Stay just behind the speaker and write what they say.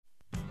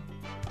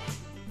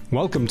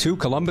Welcome to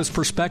Columbus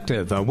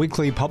Perspective, a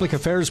weekly public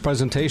affairs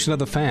presentation of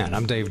The Fan.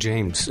 I'm Dave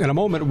James. In a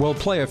moment, we'll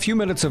play a few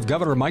minutes of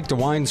Governor Mike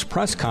DeWine's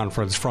press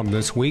conference from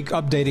this week,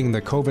 updating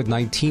the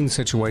COVID-19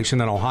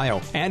 situation in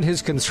Ohio and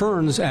his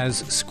concerns as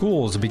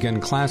schools begin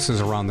classes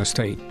around the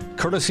state.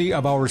 Courtesy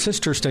of our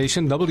sister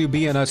station,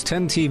 WBNS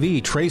 10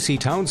 TV, Tracy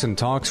Townsend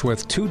talks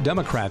with two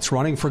Democrats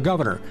running for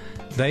governor.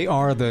 They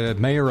are the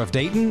mayor of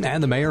Dayton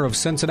and the mayor of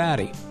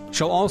Cincinnati.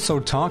 She'll also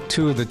talk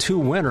to the two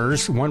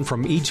winners, one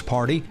from each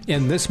party,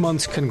 in this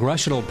month's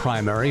congressional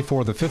primary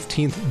for the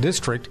 15th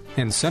District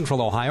in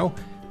Central Ohio,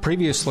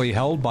 previously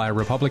held by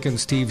Republican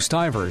Steve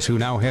Stivers, who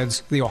now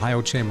heads the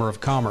Ohio Chamber of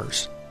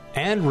Commerce.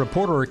 And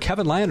reporter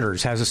Kevin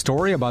Landers has a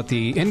story about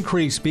the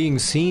increase being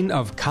seen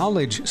of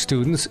college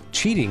students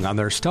cheating on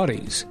their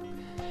studies.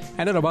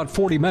 And in about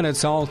 40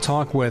 minutes, I'll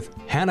talk with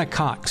Hannah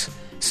Cox,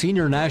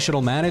 Senior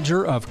National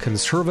Manager of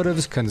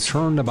Conservatives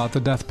Concerned About the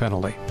Death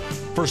Penalty.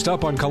 First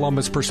up on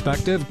Columbus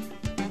Perspective,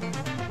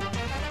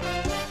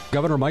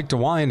 Governor Mike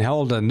DeWine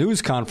held a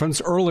news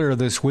conference earlier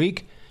this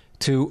week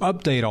to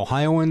update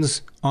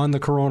Ohioans on the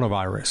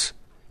coronavirus.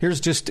 Here's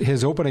just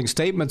his opening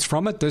statements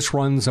from it. This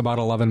runs about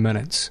 11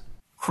 minutes.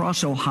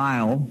 Across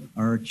Ohio,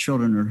 our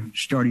children are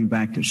starting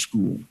back to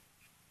school.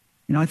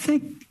 I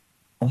think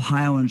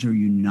Ohioans are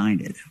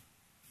united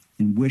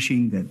in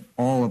wishing that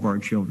all of our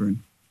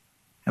children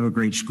have a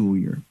great school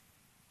year.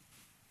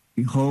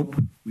 We hope,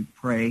 we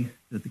pray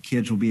that the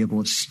kids will be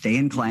able to stay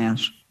in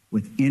class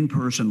with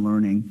in-person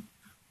learning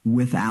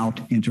without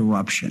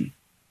interruption.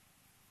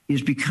 It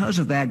is because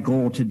of that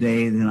goal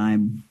today that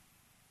I'm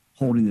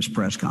holding this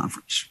press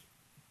conference.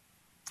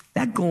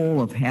 That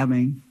goal of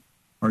having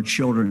our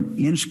children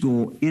in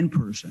school in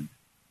person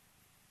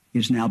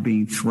is now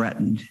being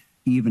threatened,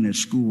 even as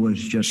school is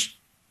just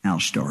now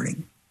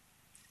starting.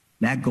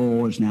 That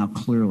goal is now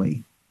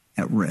clearly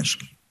at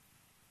risk.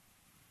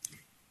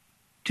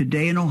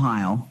 Today in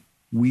Ohio,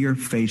 we are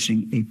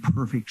facing a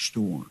perfect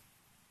storm.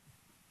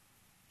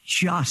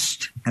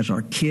 Just as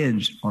our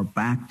kids are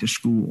back to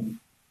school,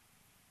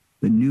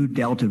 the new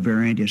Delta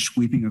variant is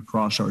sweeping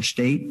across our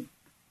state,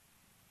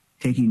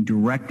 taking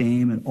direct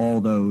aim at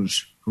all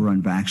those who are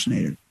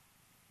unvaccinated.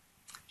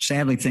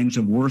 Sadly, things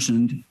have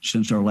worsened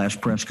since our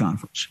last press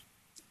conference.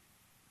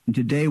 And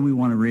today we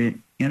want to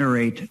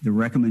reiterate the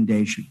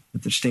recommendation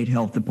that the State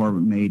Health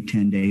Department made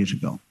 10 days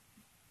ago,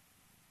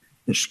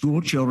 that school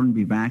children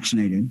be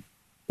vaccinated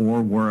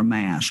or wear a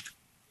mask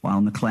while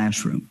in the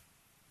classroom.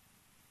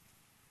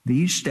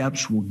 These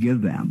steps will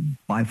give them,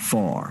 by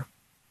far,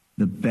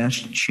 the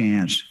best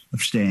chance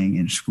of staying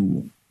in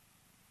school.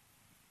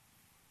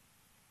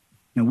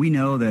 Now, we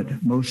know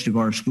that most of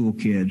our school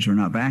kids are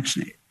not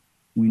vaccinated.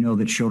 We know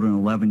that children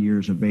 11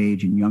 years of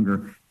age and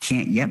younger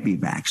can't yet be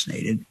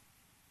vaccinated,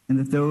 and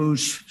that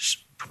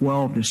those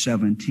 12 to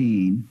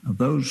 17, of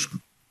those,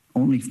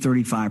 only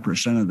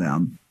 35% of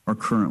them are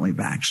currently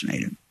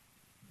vaccinated.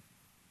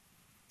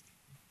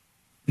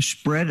 The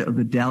spread of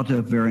the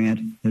Delta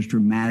variant has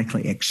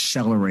dramatically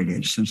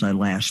accelerated since I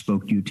last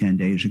spoke to you 10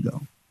 days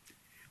ago.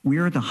 We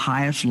are at the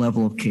highest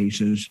level of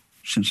cases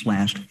since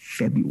last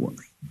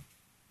February.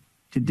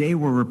 Today,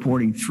 we're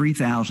reporting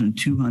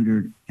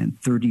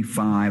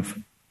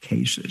 3,235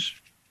 cases.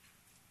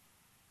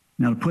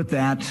 Now, to put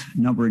that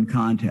number in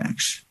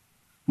context,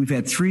 we've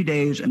had 3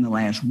 days in the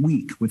last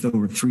week with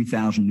over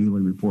 3,000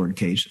 newly reported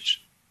cases.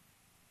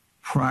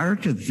 Prior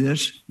to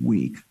this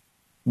week,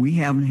 we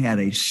haven't had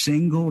a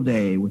single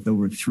day with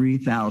over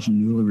 3,000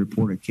 newly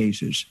reported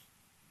cases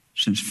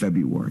since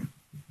February.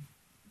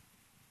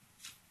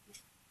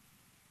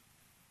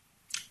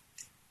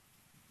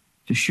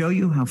 To show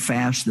you how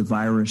fast the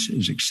virus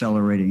is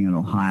accelerating in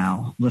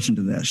Ohio, listen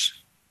to this.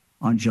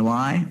 On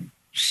July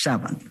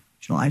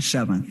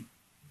 7th,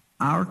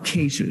 our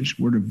cases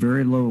were at a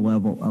very low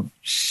level of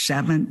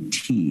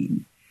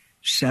 17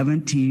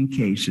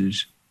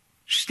 cases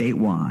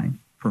statewide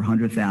per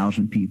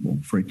 100,000 people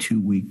for a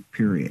 2-week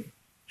period.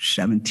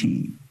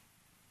 17.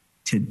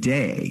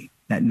 Today,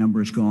 that number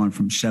has gone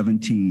from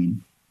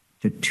 17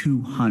 to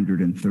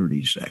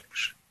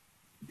 236.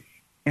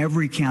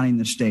 Every county in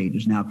the state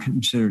is now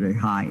considered a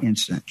high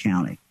incident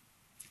county.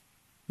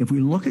 If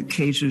we look at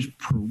cases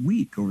per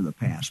week over the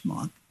past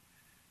month,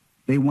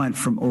 they went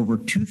from over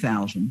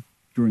 2,000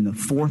 during the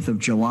 4th of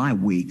July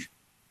week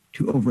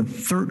to over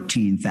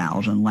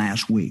 13,000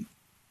 last week.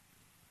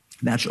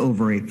 That's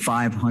over a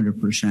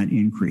 500%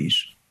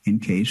 increase in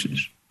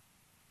cases.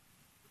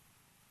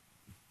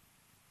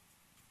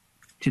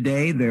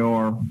 Today, there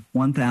are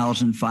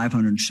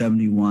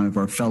 1,571 of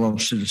our fellow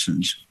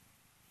citizens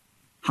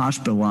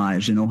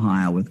hospitalized in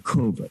Ohio with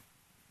COVID.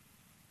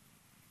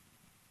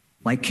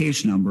 Like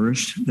case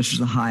numbers, this is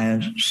the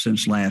highest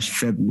since last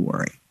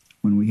February,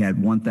 when we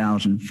had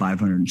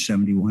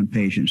 1,571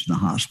 patients in the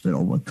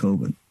hospital with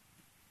COVID.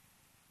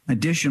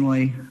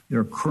 Additionally,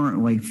 there are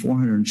currently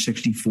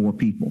 464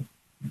 people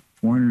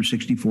in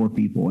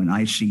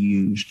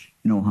ICUs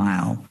in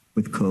Ohio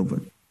with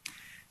COVID.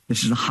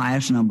 This is the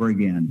highest number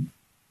again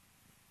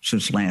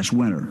since last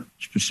winter,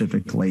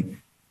 specifically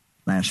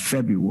last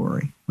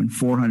February, when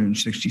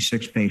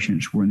 466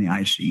 patients were in the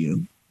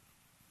ICU.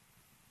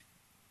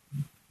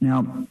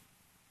 Now,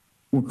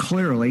 we're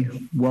clearly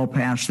well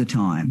past the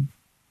time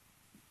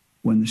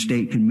when the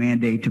state can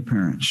mandate to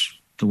parents,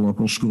 to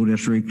local school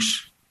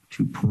districts,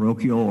 to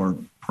parochial or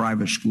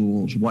private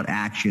schools, what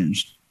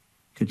actions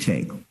to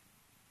take.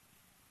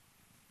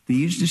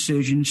 These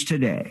decisions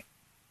today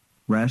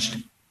rest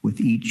with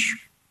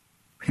each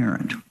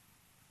parent,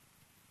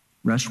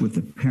 rest with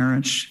the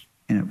parents,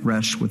 and it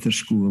rests with the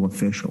school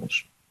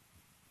officials.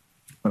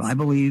 But I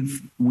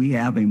believe we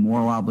have a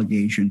moral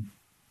obligation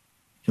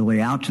to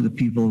lay out to the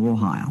people of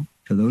Ohio,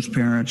 to those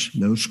parents,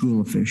 those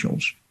school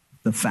officials,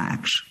 the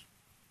facts.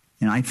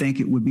 And I think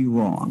it would be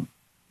wrong,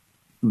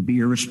 it would be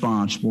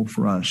irresponsible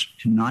for us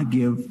to not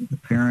give the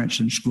parents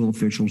and school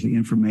officials the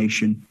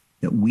information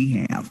that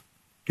we have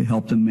to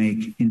help them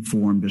make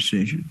informed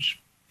decisions.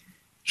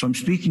 So I'm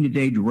speaking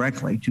today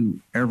directly to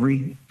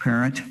every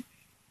parent,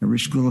 every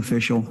school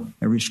official,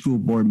 every school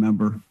board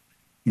member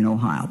in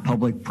Ohio,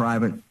 public,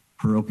 private,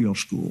 parochial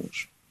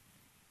schools.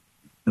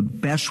 The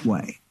best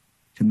way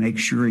to make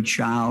sure a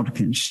child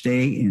can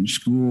stay in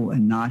school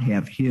and not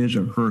have his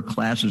or her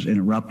classes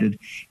interrupted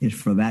is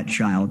for that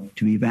child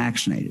to be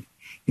vaccinated.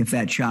 If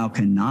that child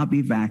cannot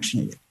be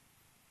vaccinated,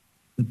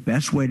 the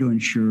best way to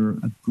ensure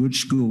a good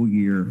school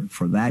year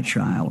for that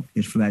child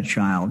is for that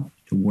child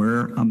to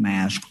wear a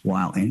mask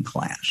while in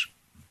class.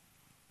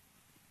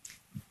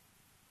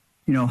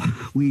 You know,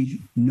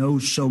 we know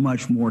so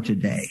much more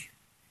today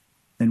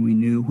than we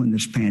knew when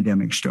this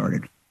pandemic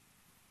started.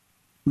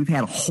 We've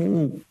had a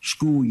whole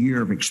school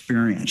year of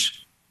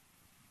experience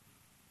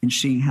in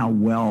seeing how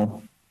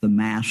well the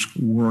masks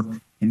work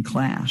in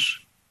class.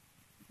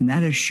 And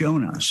that has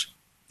shown us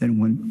that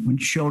when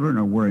children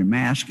are wearing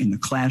masks in the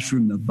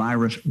classroom, the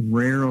virus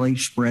rarely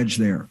spreads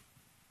there.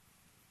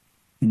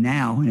 And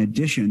now, in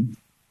addition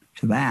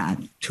to that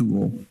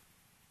tool,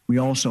 we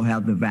also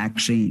have the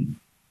vaccine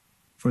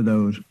for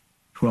those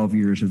 12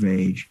 years of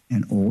age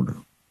and older.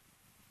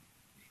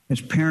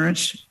 As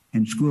parents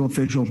and school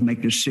officials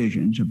make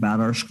decisions about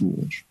our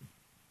schools,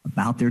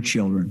 about their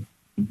children,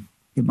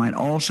 it might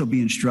also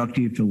be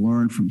instructive to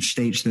learn from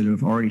states that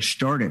have already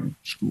started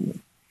school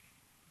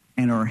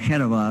and are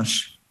ahead of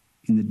us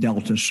in the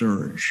Delta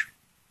surge.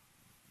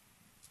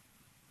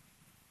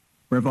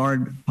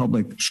 Brevard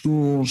Public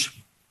Schools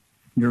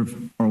near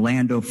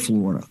Orlando,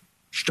 Florida,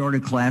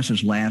 started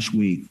classes last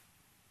week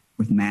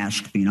with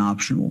masks being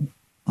optional.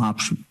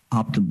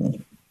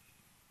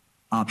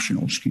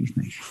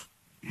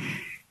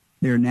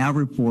 They are now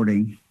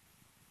reporting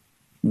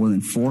more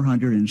than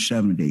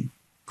 470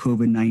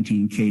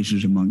 COVID-19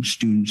 cases among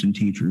students and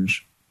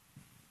teachers,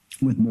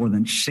 with more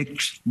than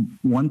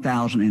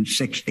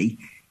 1,060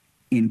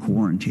 in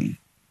quarantine.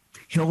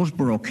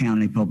 Hillsborough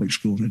County Public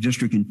Schools, a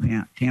district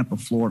in Tampa,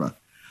 Florida,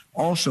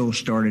 also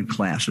started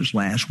classes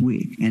last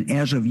week. And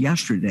as of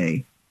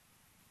yesterday,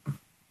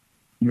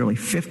 nearly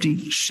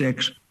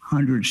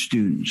 5,600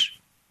 students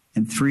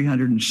and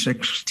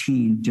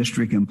 316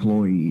 district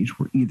employees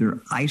were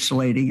either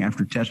isolating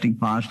after testing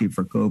positive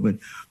for COVID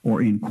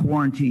or in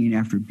quarantine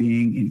after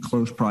being in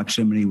close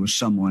proximity with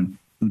someone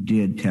who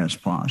did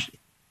test positive.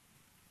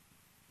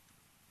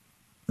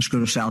 Let's go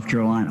to South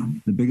Carolina.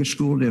 The biggest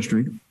school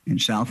district in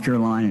South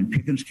Carolina in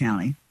Pickens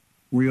County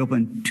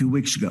reopened 2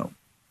 weeks ago.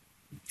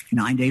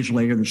 9 days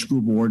later, the school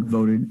board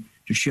voted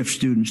to shift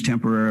students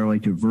temporarily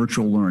to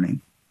virtual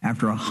learning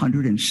after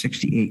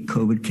 168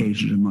 COVID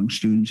cases among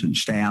students and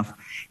staff,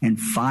 and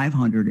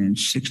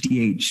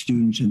 568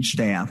 students and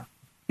staff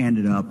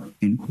ended up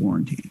in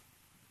quarantine.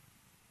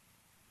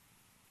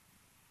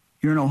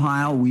 Here in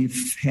Ohio,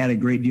 we've had a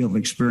great deal of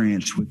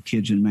experience with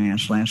kids in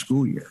masks last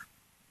school year.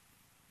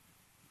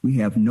 We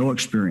have no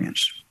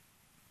experience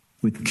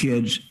with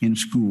kids in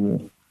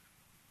school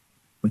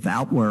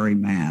without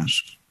wearing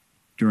masks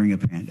during a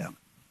pandemic.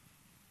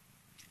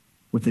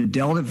 With the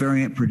Delta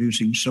variant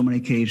producing so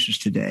many cases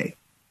today,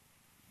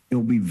 it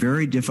will be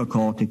very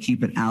difficult to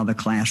keep it out of the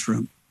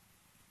classroom.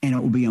 And it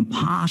will be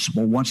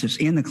impossible, once it's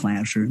in the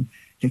classroom,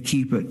 to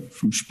keep it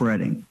from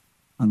spreading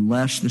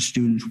unless the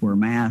students wear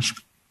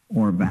masks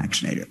or are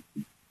vaccinated.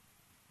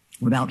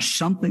 Without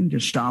something to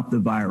stop the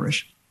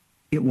virus,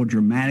 it will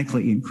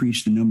dramatically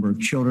increase the number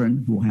of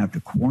children who will have to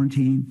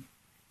quarantine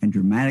and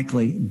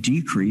dramatically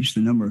decrease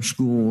the number of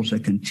schools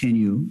that can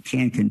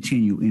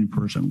continue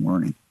in-person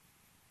learning.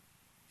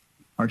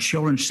 Our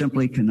children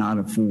simply cannot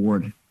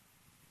afford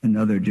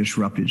another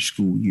disrupted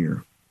school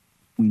year.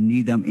 We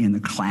need them in the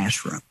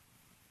classroom.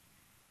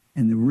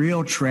 And the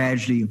real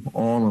tragedy of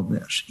all of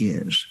this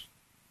is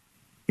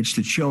it's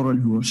the children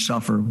who will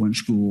suffer when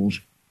schools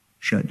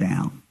shut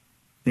down.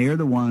 They are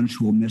the ones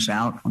who will miss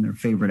out on their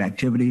favorite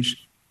activities,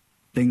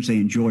 things they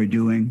enjoy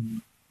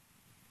doing.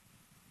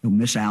 They'll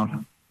miss out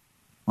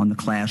on the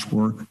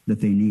classwork that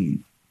they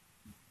need.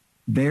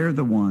 They're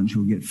the ones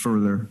who get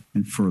further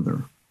and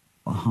further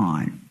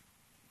behind.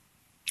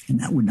 And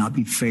that would not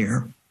be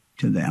fair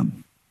to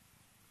them.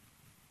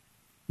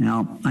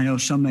 Now, I know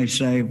some may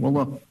say, well,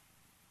 look,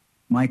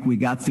 Mike, we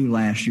got through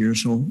last year,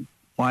 so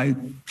why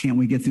can't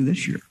we get through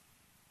this year?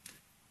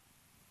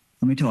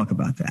 Let me talk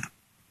about that.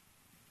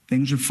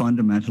 Things are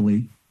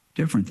fundamentally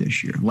different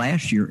this year.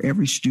 Last year,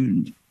 every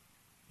student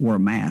wore a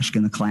mask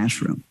in the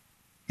classroom,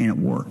 and it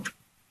worked.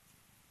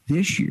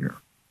 This year,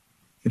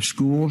 if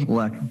schools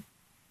elect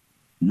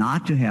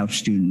not to have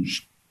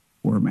students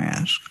wear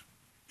masks,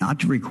 not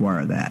to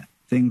require that,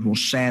 things will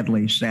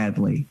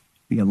sadly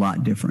be a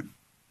lot different.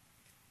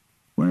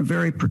 We're in a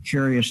very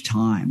precarious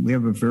time. We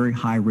have a very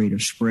high rate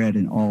of spread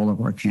in all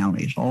of our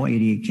counties, all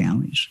 88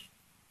 counties.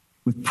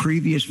 With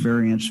previous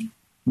variants,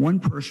 one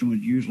person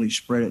would usually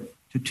spread it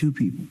to two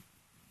people.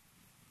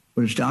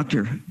 But as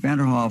Dr.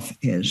 Vanderhoff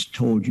has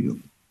told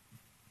you,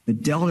 the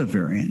Delta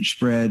variant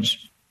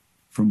spreads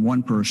from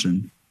one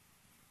person,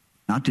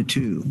 not to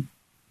two,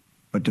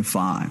 but to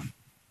five.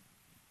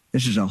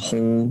 This is a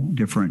whole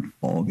different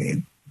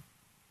ballgame.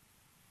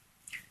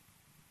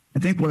 I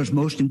think what is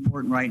most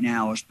important right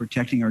now is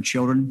protecting our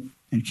children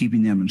and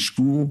keeping them in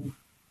school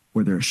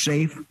where they're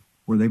safe,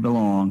 where they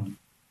belong,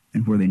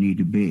 and where they need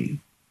to be.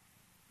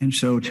 And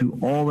so to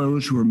all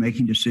those who are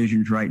making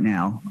decisions right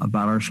now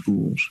about our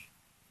schools,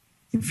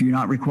 if you're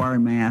not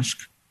requiring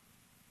masks,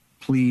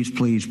 please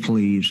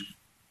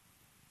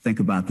think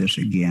about this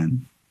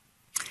again.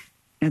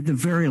 At the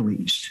very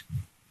least,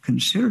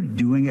 consider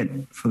doing it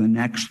for the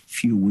next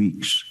few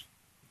weeks.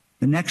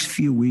 The next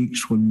few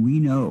weeks when we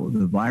know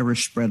the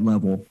virus spread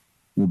level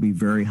will be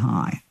very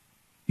high.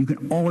 You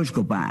can always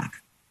go back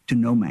to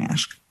no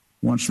mask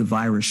once the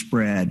virus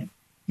spread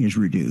is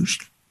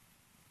reduced.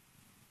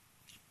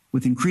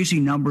 With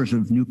increasing numbers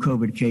of new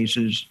COVID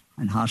cases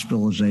and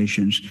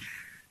hospitalizations,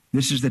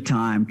 this is the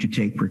time to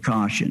take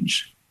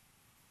precautions,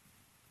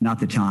 not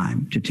the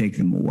time to take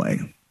them away.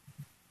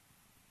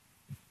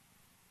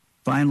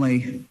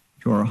 Finally,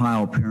 to our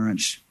Ohio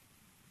parents,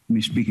 let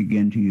me speak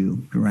again to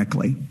you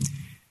directly.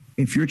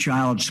 If your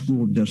child's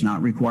school does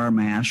not require a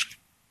mask,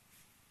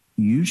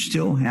 you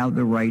still have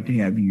the right to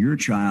have your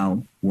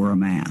child wear a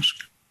mask.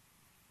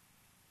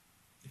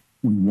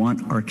 We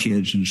want our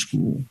kids in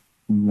school.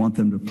 We want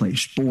them to play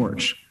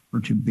sports or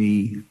to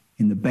be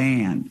in the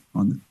band,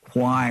 in the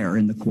choir,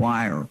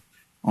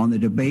 on the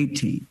debate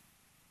team.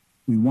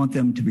 We want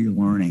them to be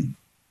learning.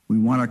 We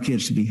want our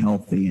kids to be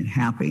healthy and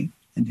happy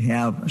and to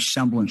have a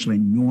semblance of a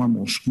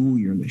normal school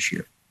year this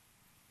year.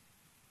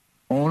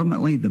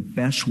 Ultimately, the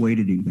best way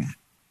to do that,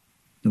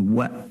 the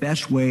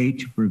best way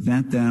to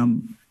prevent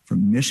them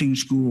from missing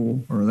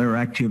school or their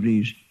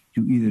activities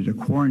due either to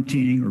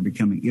quarantining or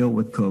becoming ill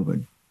with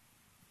COVID,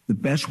 the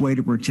best way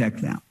to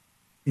protect them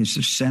is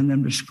to send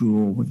them to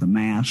school with a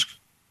mask,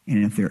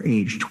 and if they're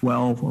age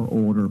 12 or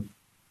older,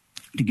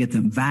 to get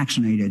them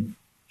vaccinated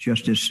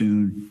just as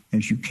soon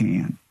as you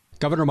can.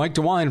 Governor Mike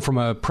DeWine from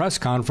a press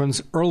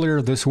conference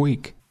earlier this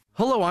week.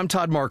 Hello, I'm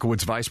Todd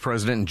Markowitz, Vice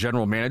President and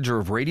General Manager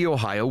of Radio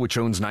Ohio, which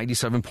owns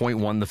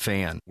 97.1 The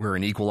Fan. We're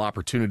an equal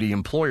opportunity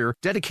employer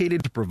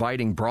dedicated to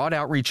providing broad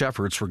outreach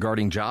efforts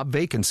regarding job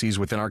vacancies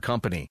within our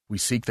company. We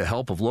seek the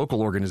help of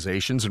local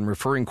organizations in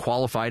referring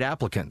qualified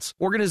applicants.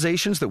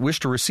 Organizations that wish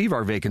to receive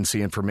our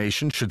vacancy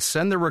information should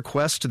send their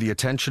requests to the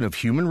attention of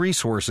Human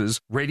Resources,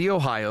 Radio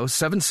Ohio,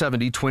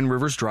 770 Twin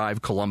Rivers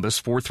Drive, Columbus,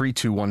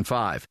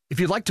 43215.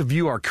 If you'd like to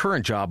view our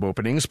current job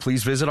openings,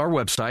 please visit our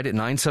website at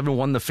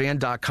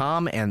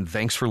 971thefan.com, and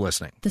thanks for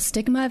listening. The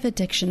stigma of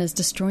addiction is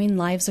destroying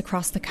lives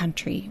across the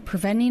country,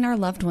 preventing our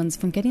loved ones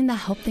from getting the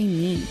help they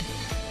need.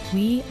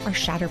 We are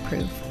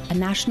Shatterproof, a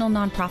national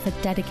nonprofit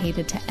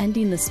dedicated to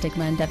ending the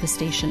stigma and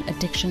devastation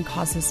addiction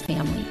causes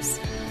families.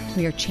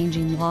 We are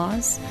changing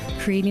laws,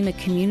 creating a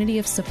community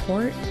of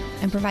support,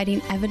 and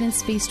providing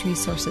evidence-based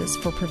resources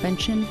for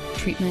prevention,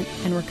 treatment,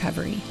 and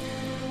recovery.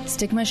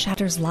 Stigma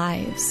shatters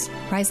lives.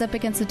 Rise up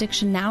against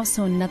addiction now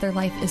so another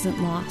life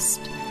isn't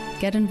lost.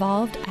 Get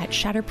involved at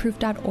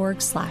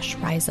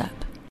shatterproof.org/riseup.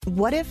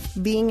 What if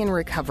being in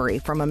recovery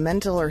from a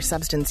mental or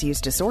substance use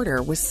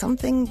disorder was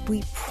something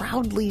we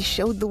proudly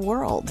showed the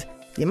world?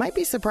 You might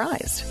be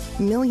surprised.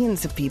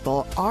 Millions of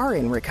people are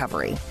in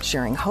recovery,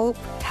 sharing hope,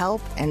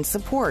 help, and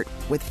support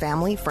with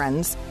family,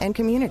 friends, and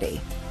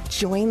community.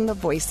 Join the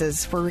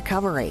Voices for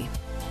Recovery.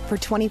 For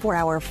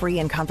 24-hour free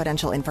and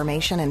confidential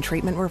information and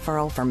treatment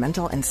referral for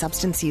mental and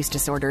substance use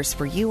disorders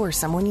for you or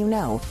someone you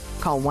know,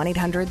 call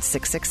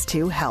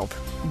 1-800-662-HELP.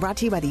 Brought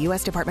to you by the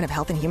U.S. Department of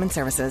Health and Human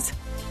Services.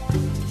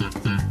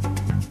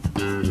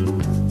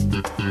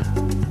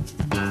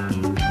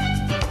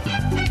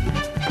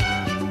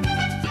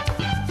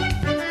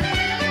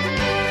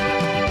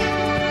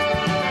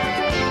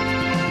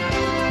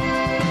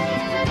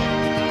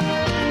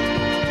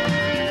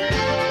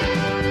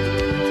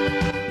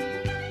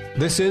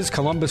 This is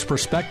Columbus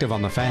Perspective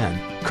on the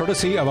Fan.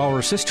 Courtesy of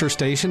our sister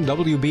station,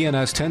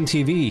 WBNS 10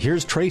 TV,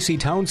 here's Tracy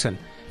Townsend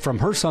from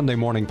her Sunday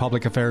morning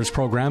public affairs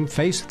program,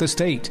 Face the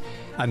State.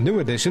 A new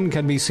edition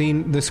can be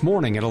seen this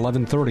morning at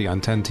 11:30 on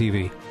 10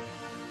 TV.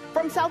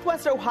 From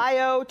Southwest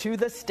Ohio to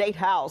the State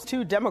House,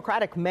 2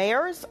 Democratic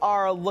mayors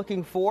are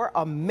looking for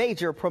a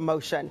major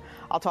promotion.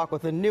 I'll talk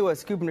with the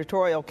newest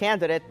gubernatorial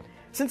candidate,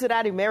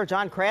 Cincinnati Mayor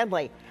John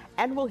Cranley,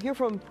 and we'll hear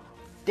from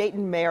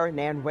Dayton Mayor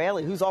Nan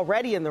Whaley, who's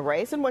already in the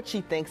race, and what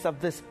she thinks of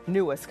this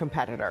newest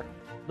competitor.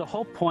 The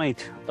whole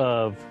point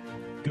of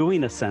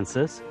doing a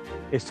census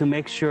is to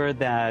make sure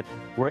that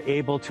we're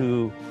able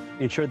to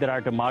ensure that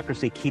our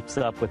democracy keeps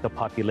up with the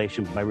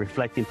population by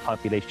reflecting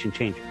population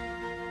change.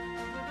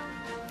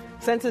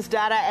 Census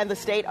data and the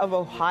state of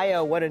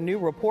Ohio, what a new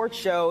report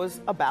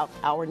shows about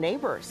our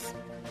neighbors.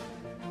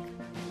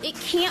 It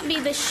can't be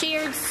the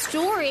shared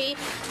story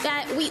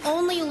that we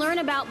only learn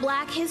about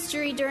Black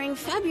history during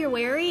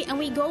February and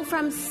we go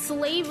from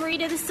slavery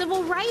to the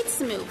civil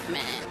rights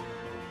movement.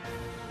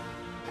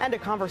 And a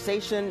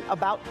conversation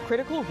about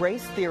critical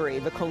race theory.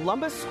 The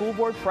Columbus School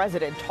Board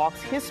president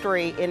talks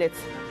history in its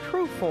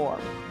true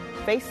form.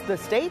 Face the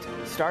State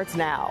starts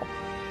now.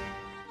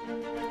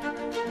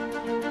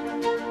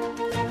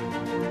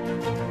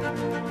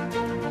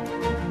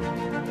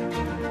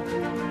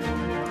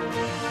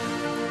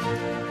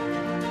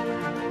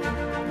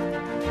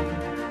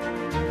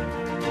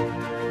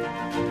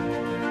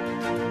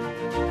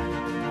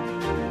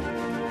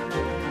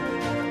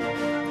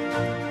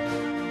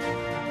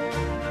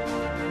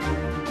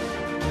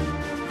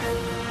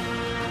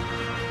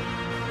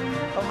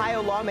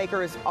 Ohio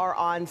lawmakers are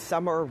on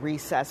summer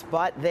recess,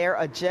 but their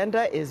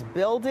agenda is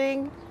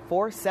building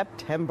for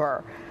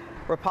September.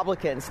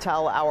 Republicans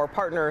tell our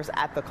partners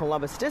at the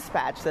Columbus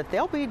Dispatch that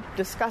they'll be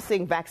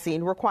discussing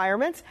vaccine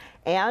requirements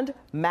and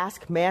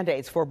mask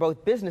mandates for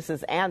both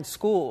businesses and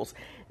schools.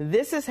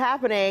 This is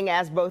happening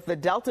as both the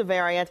Delta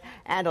variant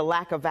and a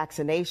lack of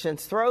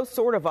vaccinations throw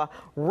sort of a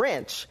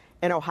wrench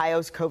in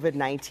Ohio's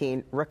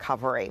COVID-19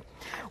 recovery.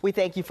 We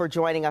thank you for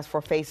joining us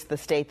for Face the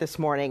State this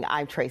morning.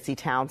 I'm Tracy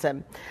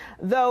Townsend.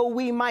 Though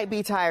we might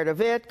be tired of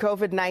it,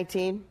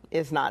 COVID-19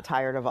 is not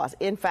tired of us.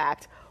 In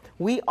fact,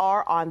 we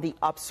are on the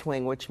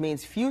upswing, which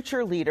means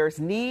future leaders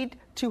need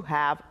to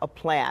have a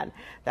plan.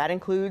 That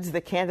includes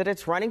the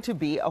candidates running to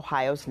be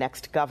Ohio's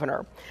next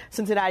governor.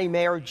 Cincinnati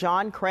Mayor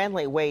John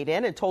Cranley weighed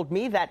in and told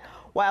me that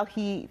while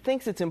he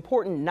thinks it's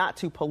important not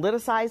to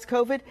politicize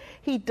COVID,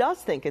 he does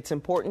think it's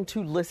important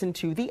to listen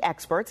to the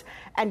experts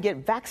and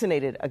get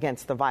vaccinated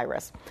against the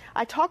virus.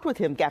 I talked with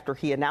him after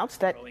he announced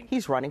that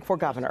he's running for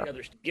governor.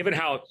 Given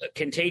how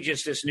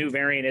contagious this new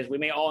variant is, we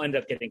may all end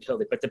up getting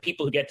COVID, but the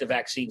people who get the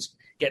vaccines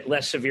get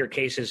less severe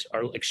cases,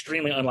 are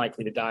extremely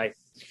unlikely to die.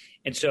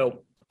 And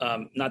so,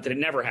 not that it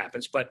never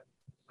happens, but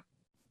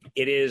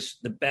it is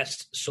the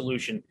best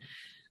solution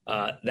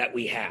that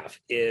we have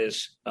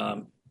is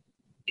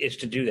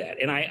to do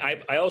that. And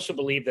I also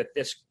believe that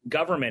this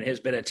government has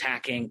been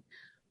attacking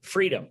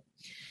freedom.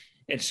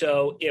 And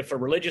so if a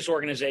religious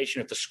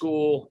organization, if the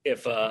school,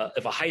 if a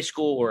high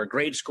school or a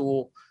grade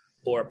school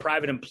or a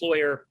private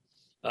employer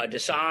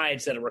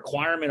decides that a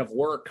requirement of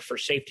work for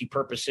safety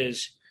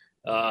purposes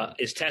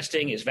is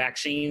testing, is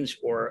vaccines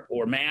or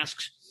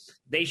masks,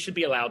 they should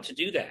be allowed to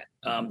do that.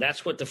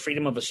 That's what the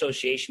freedom of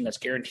association that's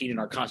guaranteed in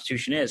our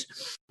Constitution is.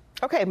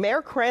 Okay,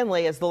 Mayor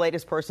Cranley is the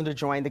latest person to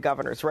join the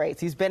governor's race.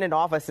 He's been in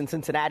office in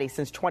Cincinnati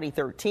since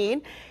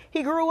 2013.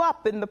 He grew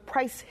up in the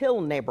Price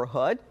Hill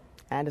neighborhood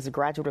and is a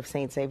graduate of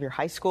St. Xavier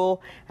High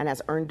School and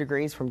has earned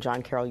degrees from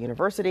John Carroll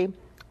University,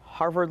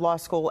 Harvard Law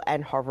School,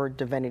 and Harvard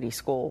Divinity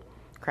School.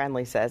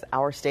 Cranley says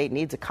our state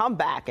needs a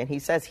comeback, and he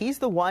says he's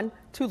the one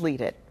to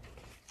lead it.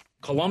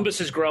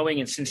 Columbus is growing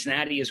and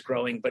Cincinnati is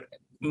growing, but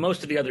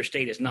most of the other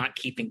state is not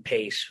keeping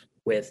pace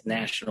with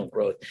national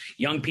growth.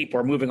 Young people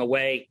are moving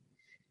away.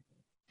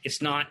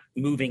 It's not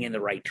moving in the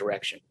right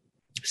direction.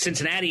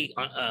 Cincinnati,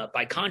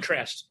 by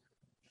contrast,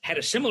 had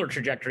a similar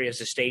trajectory as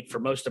the state for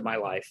most of my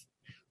life,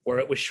 where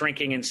it was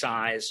shrinking in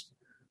size,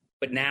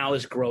 but now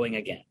is growing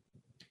again.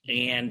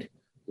 And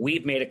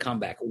we've made a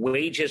comeback.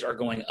 Wages are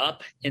going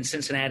up in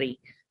Cincinnati.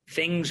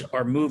 Things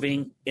are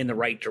moving in the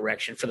right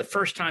direction. For the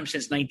first time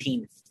since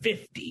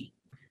 1950,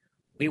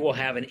 we will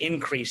have an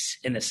increase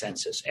in the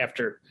census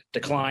after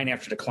decline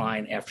after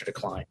decline after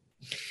decline.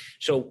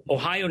 So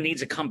Ohio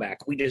needs a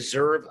comeback. We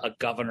deserve a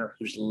governor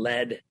who's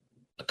led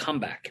a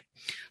comeback.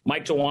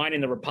 Mike DeWine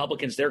and the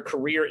Republicans, their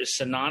career is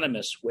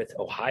synonymous with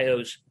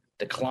Ohio's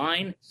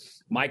decline.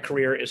 My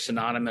career is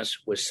synonymous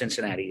with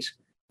Cincinnati's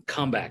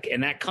comeback.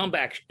 And that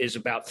comeback is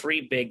about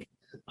three big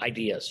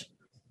ideas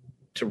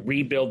to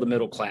rebuild the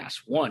middle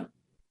class. One,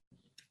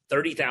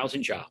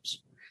 30,000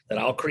 jobs that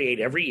I'll create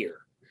every year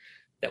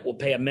that will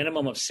pay a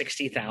minimum of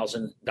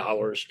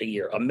 $60,000 a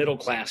year, a middle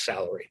class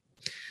salary.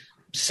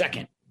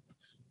 Second,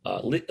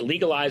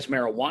 legalize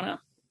marijuana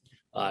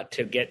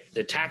to get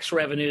the tax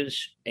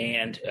revenues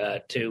and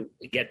to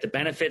get the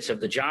benefits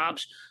of the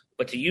jobs,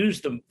 but to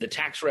use the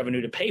tax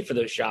revenue to pay for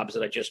those jobs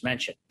that I just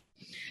mentioned.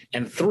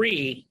 And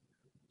three,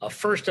 a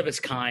first of its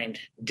kind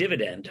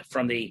dividend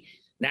from the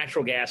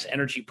natural gas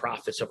energy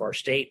profits of our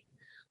state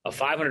of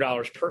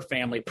 $500 per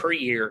family per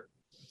year.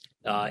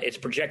 It's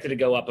projected to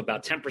go up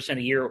about 10%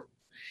 a year.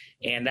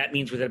 And that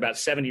means within about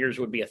 7 years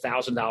would be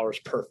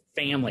 $1,000 per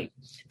family.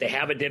 They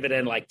have a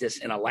dividend like this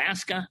in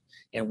Alaska,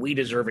 and we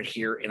deserve it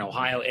here in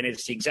Ohio. And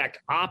it's the exact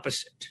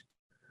opposite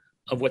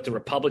of what the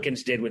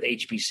Republicans did with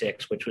HB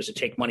 6, which was to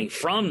take money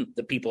from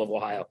the people of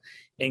Ohio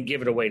and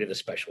give it away to the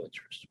special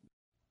interest.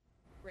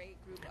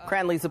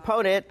 Cranley's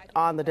opponent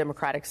on the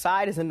Democratic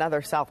side is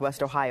another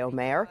Southwest Ohio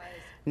mayor.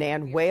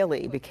 Nan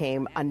Whaley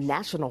became a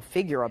national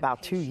figure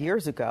about 2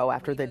 years ago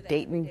after the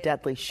Dayton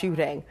deadly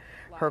shooting.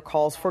 Her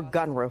calls for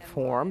gun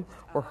reform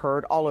were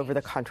heard all over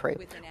the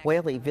country.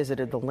 Whaley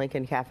visited the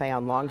Lincoln Cafe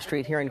on Long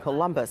Street here in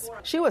Columbus.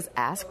 She was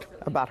asked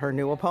about her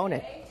new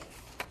opponent.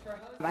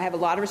 I have a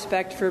lot of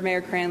respect for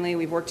Mayor Cranley.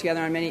 We've worked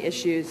together on many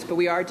issues, but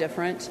we are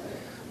different.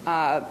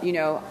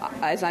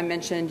 As I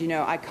mentioned,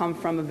 I come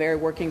from a very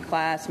working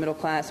class, middle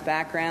class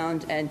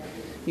background, and,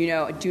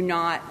 do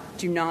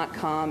not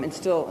come and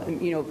still,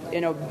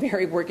 in a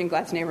very working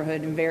class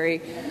neighborhood and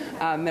very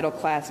middle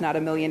class, not a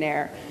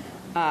millionaire.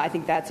 I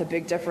think that's a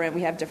big difference.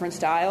 We have different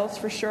styles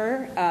for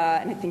sure,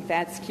 and I think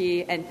that's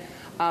key. And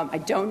I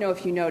don't know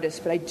if you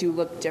noticed, but I do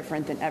look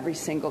different than every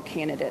single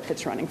candidate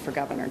that's running for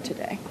governor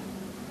today.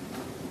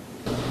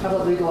 How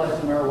about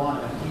legalizing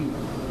marijuana? You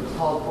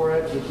called for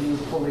it. Did you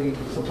fully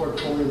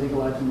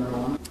legalizing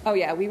marijuana? Oh,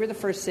 yeah. We were the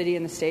first city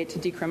in the state to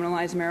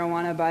decriminalize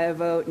marijuana by a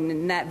vote. And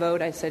in that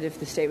vote, I said if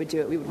the state would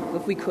do it,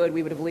 if we could,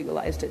 we would have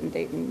legalized it in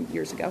Dayton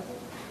years ago.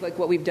 Like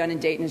what we've done in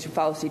Dayton is we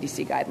follow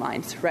CDC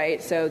guidelines,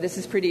 right? So this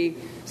is pretty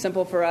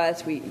simple for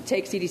us. We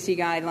take CDC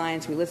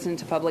guidelines, we listen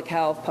to public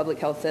health. Public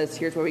health says,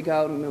 here's where we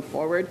go, and we move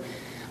forward.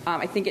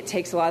 I think it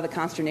takes a lot of the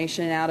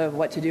consternation out of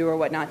what to do or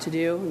what not to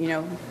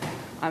do.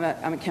 I'm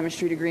a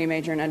chemistry degree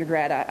major in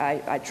undergrad.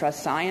 I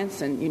trust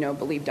science and,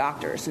 believe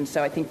doctors. And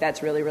so I think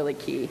that's really, really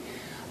key.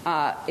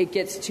 It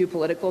gets too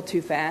political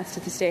too fast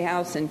at the State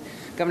House, and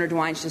Governor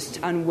DeWine's just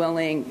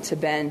unwilling to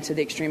bend to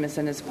the extremists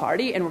in his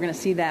party, and we're going to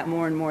see that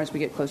more and more as we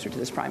get closer to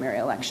this primary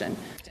election.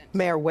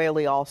 Mayor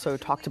Whaley also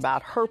talked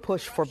about her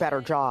push for better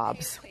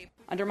jobs.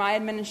 Under my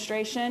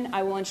administration,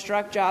 I will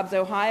instruct Jobs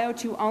Ohio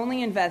to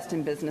only invest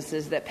in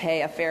businesses that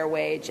pay a fair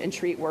wage and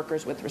treat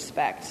workers with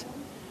respect.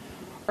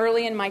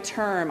 Early in my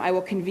term, I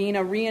will convene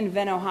a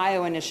Reinvent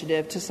Ohio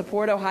initiative to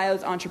support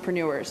Ohio's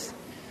entrepreneurs.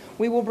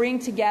 We will bring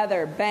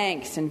together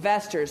banks,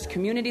 investors,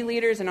 community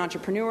leaders, and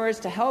entrepreneurs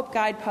to help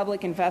guide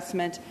public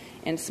investment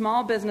in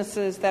small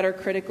businesses that are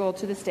critical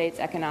to the state's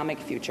economic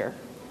future.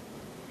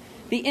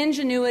 The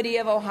ingenuity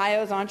of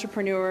Ohio's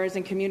entrepreneurs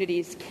and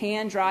communities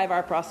can drive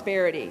our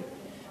prosperity,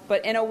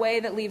 but in a way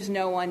that leaves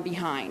no one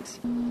behind.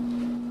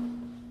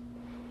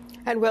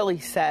 And Whaley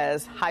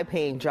says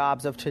high-paying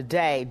jobs of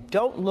today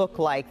don't look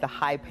like the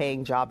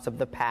high-paying jobs of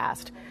the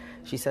past.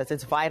 She says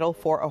it's vital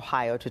for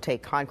Ohio to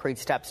take concrete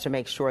steps to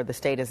make sure the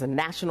state is a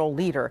national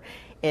leader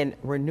in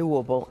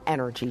renewable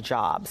energy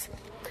jobs.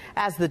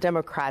 As the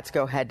Democrats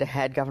go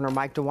head-to-head, Governor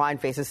Mike DeWine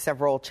faces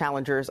several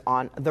challengers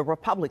on the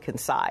Republican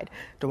side.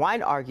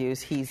 DeWine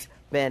argues he's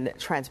been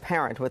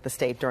transparent with the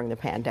state during the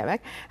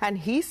pandemic, and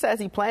he says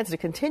he plans to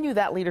continue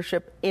that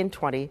leadership in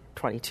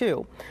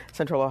 2022.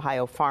 Central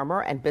Ohio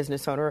farmer and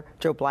business owner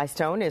Joe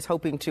Blystone is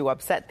hoping to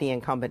upset the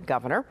incumbent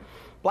governor.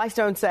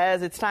 Blystone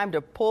says it's time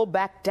to pull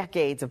back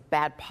decades of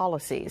bad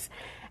policies.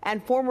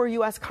 And former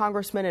U.S.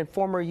 Congressman and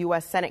former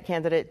U.S. Senate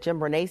candidate Jim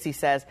Renacci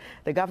says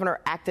the governor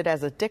acted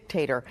as a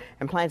dictator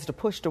and plans to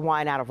push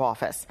DeWine out of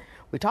office.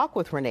 We talked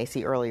with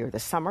Renacci earlier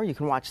this summer. You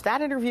can watch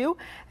that interview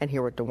and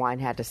hear what DeWine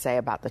had to say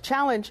about the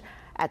challenge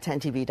at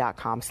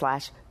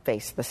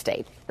 10tv.com/face the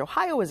state.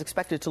 Ohio is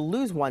expected to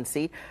lose one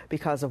seat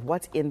because of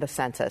what's in the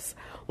census.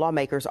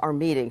 Lawmakers are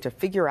meeting to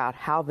figure out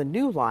how the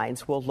new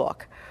lines will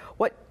look.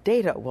 What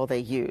data will they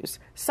use?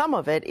 Some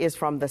of it is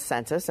from the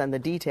census, and the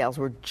details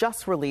were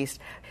just released.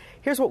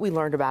 Here's what we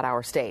learned about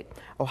our state.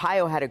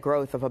 Ohio had a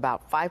growth of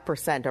about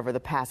 5% over the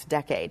past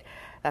decade.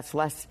 That's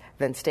less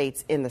than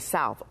states in the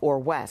South or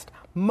West.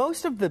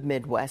 Most of the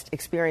Midwest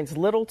experienced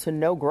little to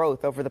no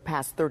growth over the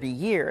past 30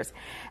 years.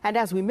 And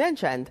as we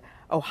mentioned,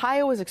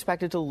 Ohio is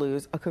expected to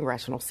lose a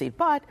congressional seat,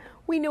 but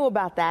we knew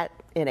about that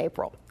in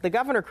April. The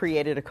governor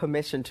created a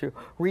commission to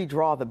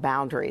redraw the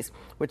boundaries,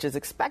 which is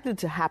expected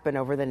to happen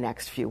over the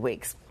next few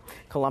weeks.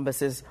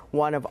 Columbus is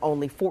one of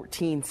only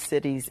 14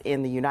 cities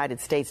in the United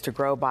States to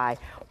grow by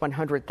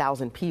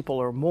 100,000 people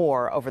or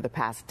more over the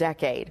past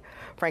decade.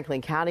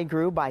 Franklin County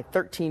grew by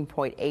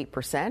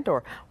 13.8%,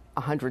 or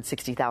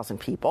 160,000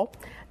 people.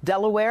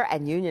 Delaware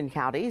and Union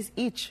counties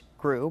each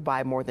grew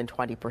by more than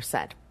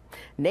 20%.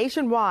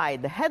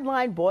 Nationwide, the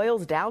headline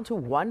boils down to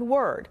one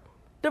word: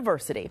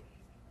 diversity.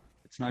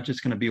 It's not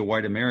just going to be a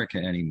white America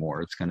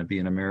anymore. It's going to be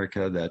an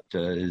America that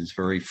is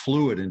very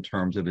fluid in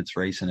terms of its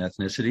race and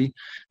ethnicity,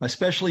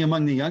 especially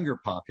among the younger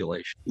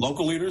population.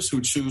 Local leaders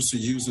who choose to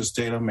use this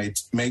data may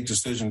make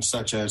decisions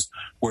such as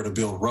where to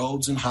build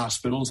roads and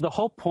hospitals. The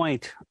whole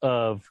point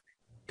of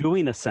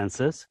doing a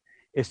census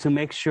is to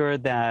make sure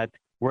that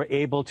we're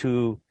able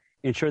to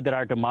ensure that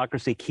our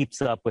democracy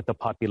keeps up with the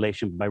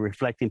population by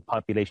reflecting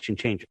population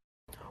change.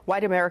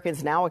 White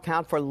Americans now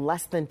account for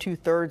less than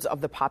 2/3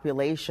 of the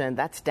population.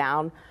 That's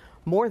down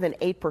more than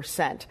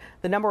 8%.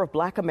 The number of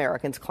Black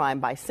Americans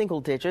climbed by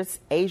single digits,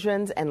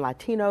 Asians and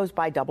Latinos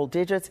by double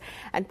digits,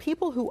 and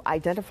people who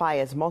identify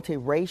as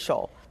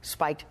multiracial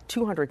spiked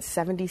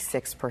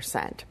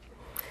 276%.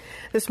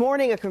 This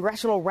morning, a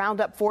congressional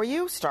roundup for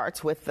you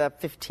starts with the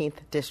 15th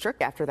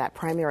district after that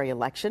primary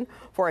election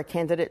for a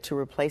candidate to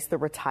replace the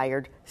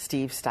retired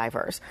Steve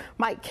Stivers.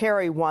 Mike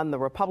Carey won the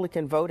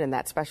Republican vote in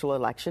that special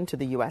election to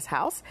the U.S.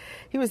 House.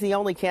 He was the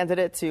only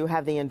candidate to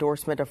have the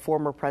endorsement of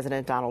former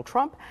President Donald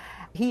Trump.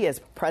 He is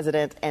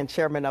president and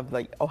chairman of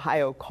the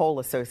Ohio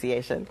Coal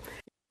Association.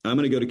 I'm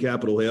going to go to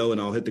Capitol Hill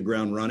and I'll hit the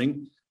ground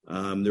running.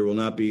 There will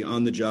not be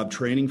on-the-job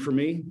training for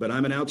me, but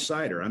I'm an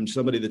outsider. I'm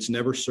somebody that's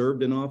never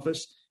served in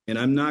office, and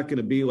I'm not going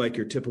to be like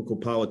your typical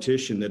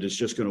politician that is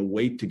just going to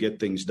wait to get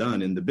things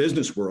done. In the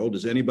business world,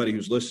 as anybody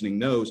who's listening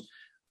knows,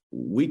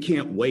 we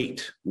can't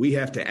wait. We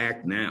have to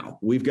act now.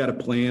 We've got a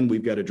plan.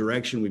 We've got a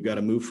direction. We've got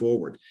to move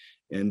forward.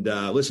 And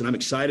listen, I'm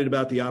excited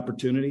about the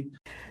opportunity.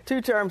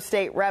 Two-term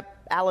state rep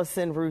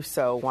Allison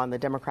Russo won the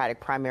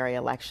Democratic primary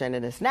election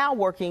and is now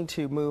working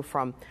to move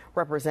from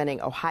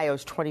representing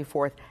Ohio's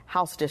 24th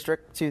House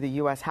District to the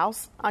U.S.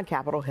 House on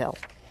Capitol Hill.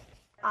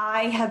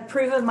 I have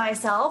proven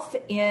myself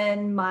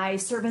in my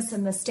service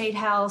in the State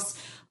House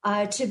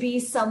to be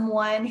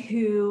someone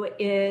who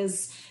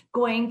is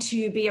going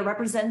to be a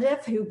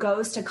representative who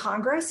goes to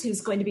Congress,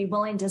 who's going to be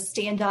willing to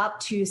stand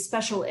up to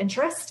special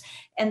interest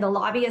and the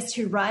lobbyists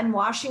who run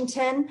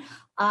Washington,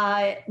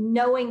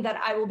 knowing that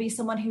I will be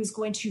someone who's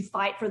going to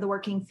fight for the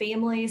working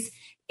families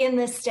in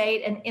this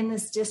state and in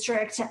this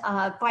district,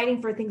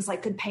 fighting for things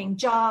like good paying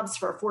jobs,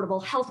 for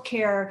affordable health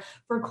care,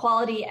 for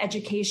quality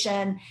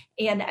education,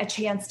 and a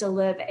chance to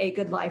live a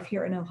good life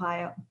here in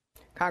Ohio.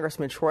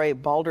 Congressman Troy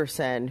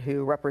Balderson,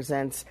 who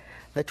represents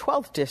the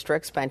 12th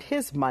district, spent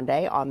his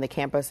Monday on the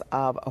campus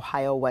of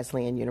Ohio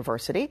Wesleyan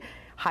University,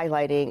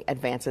 highlighting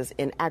advances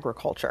in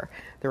agriculture.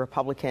 The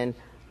Republican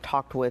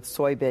talked with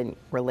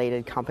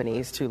soybean-related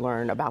companies to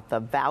learn about the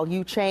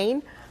value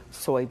chain.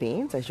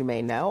 Soybeans, as you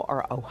may know,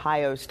 are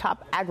Ohio's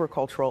top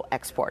agricultural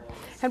export.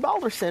 And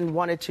Balderson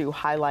wanted to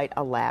highlight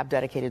a lab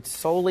dedicated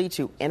solely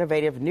to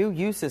innovative new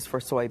uses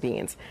for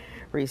soybeans.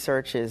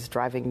 Research is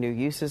driving new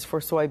uses for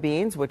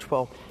soybeans, which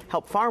will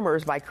help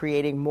farmers by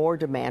creating more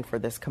demand for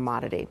this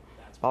commodity.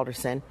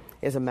 Balderson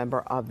is a member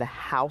of the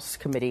House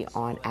Committee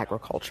on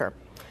Agriculture.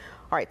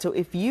 All right, so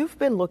if you've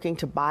been looking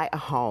to buy a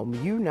home,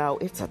 you know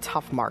it's a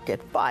tough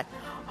market, but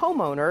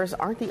homeowners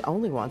aren't the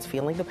only ones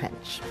feeling the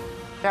pinch.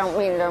 Don't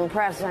mean to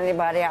impress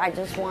anybody, I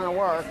just want to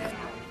work.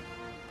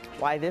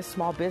 Why this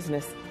small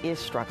business is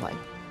struggling.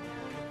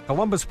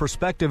 Columbus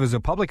Perspective is a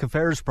public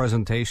affairs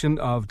presentation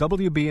of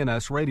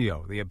WBNS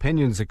Radio. The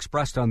opinions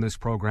expressed on this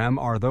program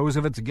are those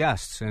of its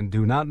guests and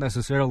do not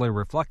necessarily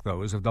reflect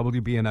those of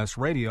WBNS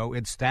Radio,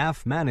 its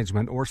staff,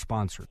 management, or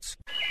sponsors.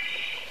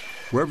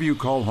 Wherever you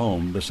call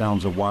home, the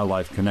sounds of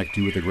wildlife connect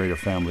you with a greater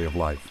family of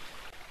life.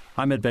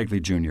 I'm Ed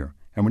Begley Jr.,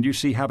 and when you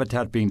see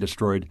habitat being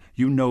destroyed,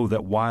 you know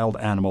that wild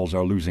animals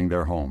are losing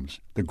their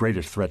homes, the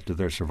greatest threat to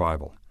their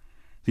survival.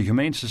 The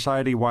Humane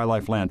Society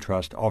Wildlife Land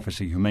Trust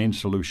offers a humane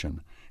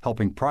solution,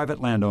 helping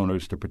private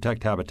landowners to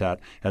protect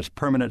habitat as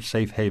permanent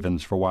safe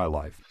havens for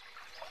wildlife.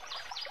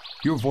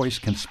 Your voice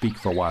can speak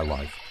for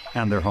wildlife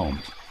and their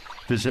homes.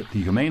 Visit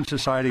the Humane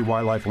Society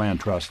Wildlife Land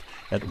Trust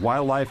at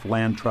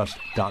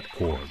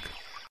wildlifelandtrust.org.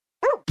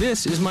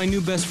 This is my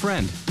new best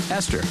friend,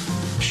 Esther.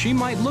 She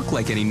might look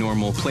like any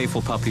normal,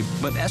 playful puppy,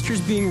 but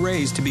Esther's being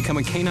raised to become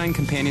a Canine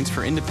Companions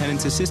for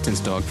Independence assistance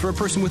dog for a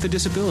person with a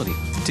disability.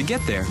 To get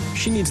there,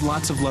 she needs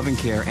lots of loving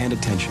care and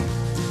attention,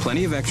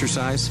 plenty of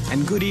exercise,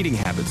 and good eating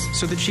habits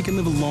so that she can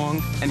live a long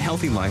and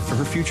healthy life for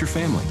her future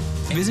family.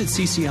 Visit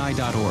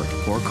cci.org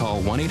or call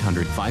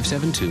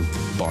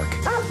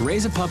 1-800-572-BARK.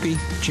 Raise a puppy,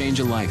 change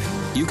a life.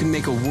 You can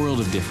make a world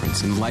of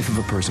difference in the life of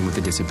a person with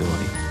a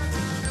disability.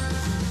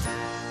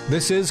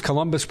 This is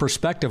Columbus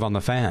Perspective on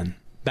the Fan.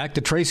 Back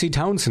to Tracy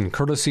Townsend,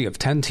 courtesy of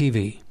 10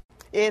 TV.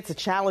 It's a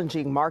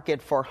challenging market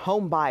for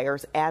home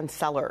buyers and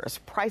sellers.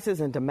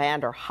 Prices and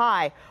demand are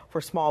high for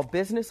small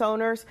business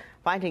owners.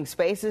 Finding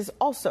space is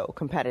also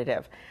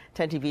competitive.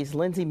 10 TV's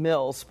Lindsay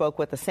Mills spoke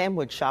with a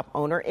sandwich shop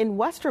owner in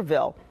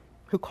Westerville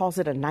who calls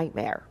it a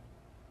nightmare.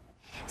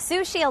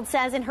 Sue Shields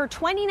says in her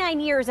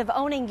 29 years of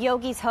owning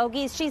Yogi's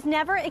Hoagies, she's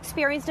never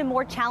experienced a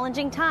more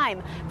challenging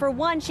time. For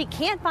one, she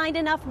can't find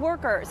enough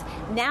workers.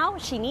 Now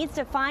she needs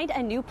to find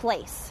a new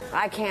place.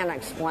 I can't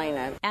explain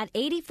it. At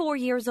 84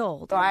 years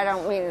old. I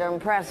don't mean to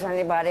impress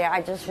anybody.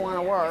 I just want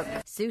to work.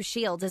 Sue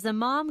Shields is a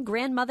mom,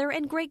 grandmother,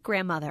 and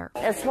great-grandmother.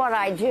 It's what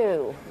I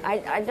do.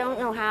 I don't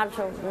know how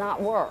to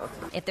not work.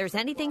 If there's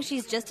anything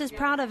she's just as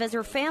proud of as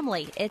her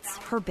family, it's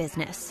her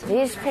business.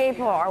 These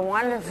people are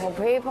wonderful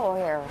people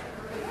here.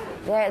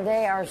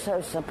 They are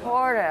so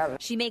supportive.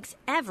 She makes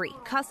every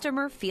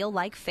customer feel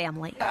like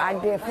family. I'd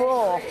be a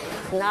fool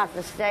not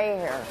to stay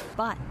here.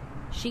 But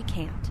she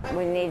can't.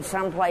 We need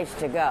someplace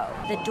to go.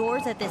 The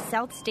doors at this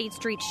South State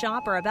Street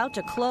shop are about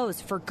to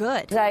close for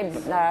good. They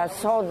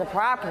sold the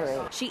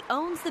property. She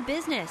owns the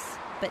business,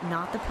 but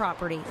not the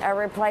property.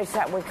 Every place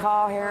that we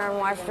call here in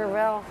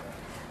Westerville,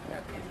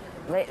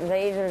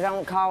 they either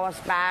don't call us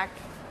back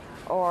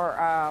or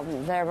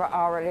they've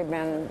already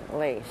been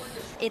leased.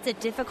 It's a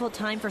difficult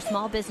time for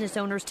small business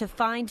owners to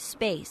find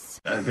space.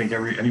 I think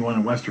anyone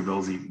in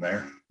Westerville is eating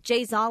there.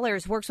 Jay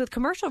Zollers works with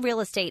commercial real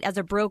estate as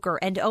a broker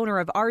and owner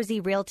of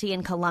RZ Realty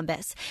in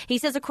Columbus. He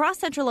says across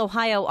Central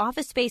Ohio,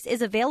 office space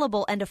is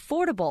available and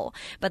affordable,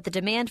 but the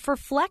demand for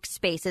flex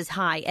space is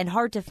high and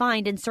hard to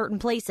find in certain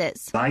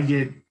places. I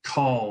get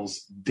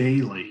calls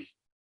daily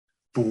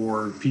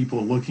for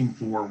people looking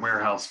for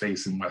warehouse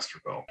space in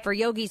Westerville. For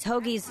Yogi's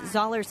Hoagies,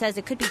 Zoller says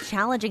it could be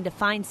challenging to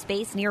find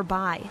space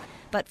nearby.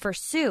 But for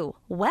Sue,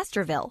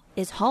 Westerville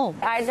is home.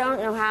 I don't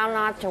know how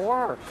not to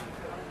work.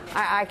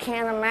 I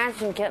can't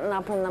imagine getting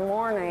up in the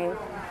morning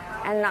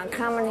and not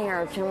coming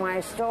here to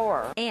my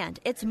store. And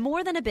it's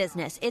more than a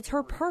business. It's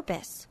her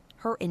purpose,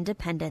 her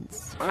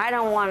independence. I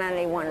don't want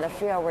anyone to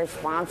feel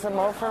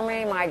responsible for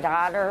me, my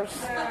daughters.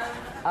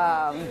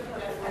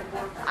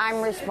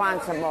 I'm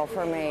responsible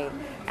for me,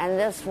 and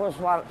this was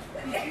what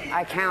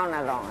I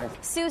counted on.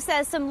 Sue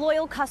says some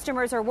loyal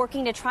customers are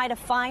working to try to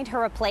find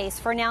her a place.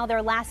 For now,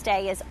 their last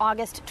day is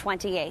August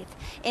 28th.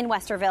 In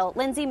Westerville,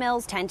 Lindsay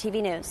Mills, 10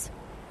 TV News.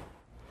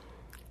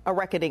 A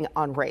reckoning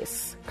on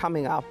race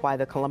coming up, why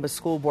the Columbus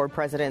School Board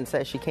president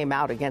says she came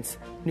out against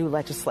new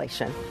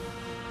legislation.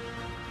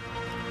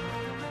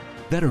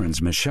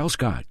 Veterans Michelle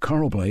Scott,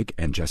 Carl Blake,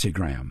 and Jesse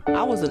Graham.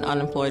 I was an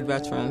unemployed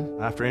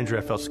veteran. After injury,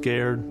 I felt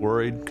scared,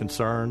 worried,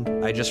 concerned.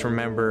 I just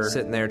remember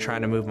sitting there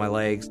trying to move my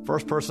legs.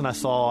 First person I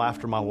saw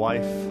after my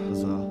wife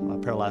was a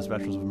Paralyzed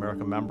Veterans of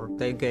America member.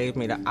 They gave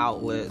me the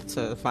outlet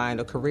to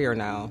find a career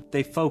now.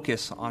 They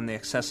focus on the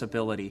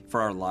accessibility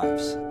for our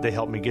lives. They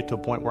helped me get to a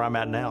point where I'm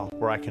at now,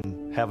 where I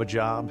can have a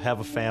job, have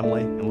a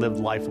family, and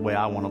live life the way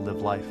I want to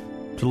live life.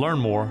 To learn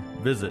more,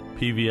 visit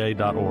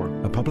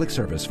pva.org. A public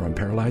service from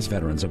Paralyzed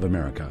Veterans of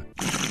America.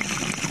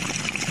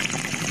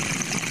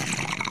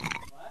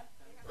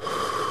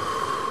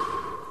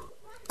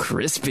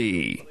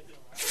 Crispy,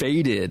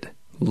 faded,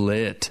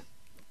 lit,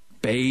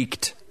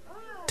 baked,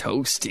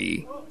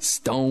 toasty,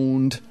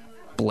 stoned,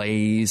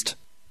 blazed,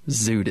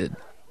 zooted.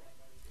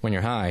 When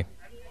you're high,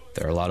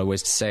 there are a lot of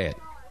ways to say it.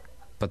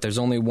 But there's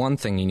only one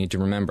thing you need to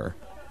remember.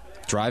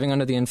 Driving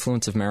under the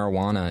influence of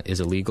marijuana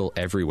is illegal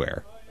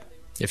everywhere.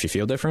 If you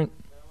feel different,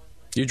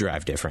 you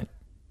drive different.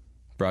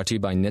 Brought to you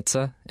by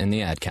NHTSA and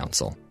the Ad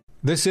Council.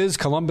 This is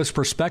Columbus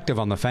Perspective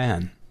on the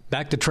Fan.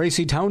 Back to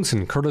Tracy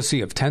Townsend, courtesy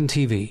of 10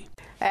 TV.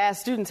 As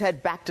students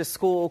head back to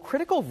school,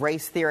 critical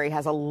race theory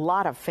has a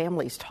lot of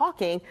families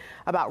talking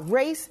about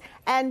race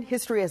and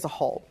history as a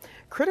whole.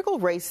 Critical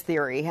race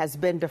theory has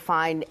been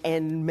defined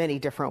in many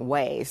different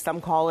ways. Some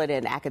call it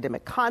an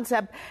academic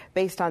concept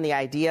based on the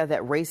idea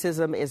that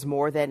racism is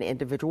more than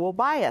individual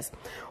bias,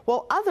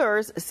 while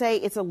others say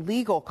it's a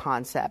legal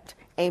concept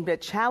aimed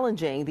at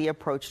challenging the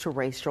approach to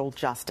racial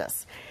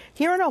justice.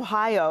 Here in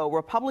Ohio,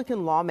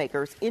 Republican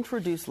lawmakers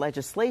introduced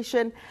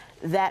legislation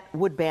that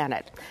would ban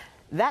it.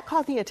 That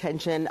caught the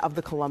attention of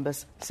the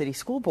Columbus City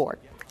School Board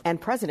and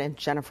President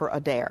Jennifer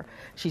Adair.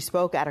 She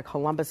spoke at a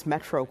Columbus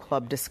Metro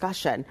Club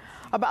discussion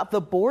about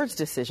the board's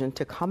decision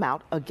to come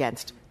out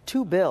against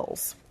two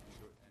bills.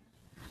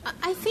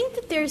 I think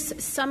that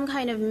there's some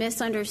kind of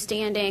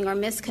misunderstanding or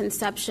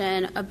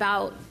misconception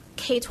about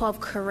K-12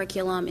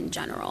 curriculum in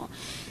general,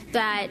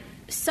 that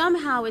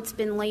somehow it's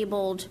been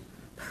labeled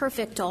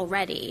perfect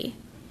already.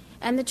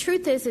 And the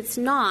truth is it's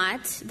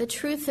not. The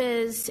truth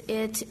is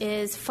it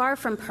is far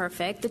from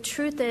perfect. The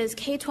truth is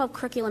K-12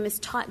 curriculum is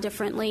taught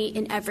differently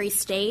in every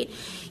state.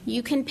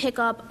 You can pick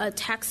up a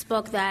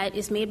textbook that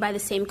is made by the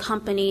same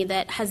company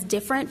that has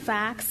different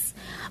facts,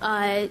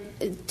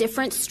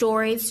 different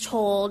stories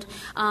told,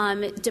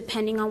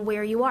 depending on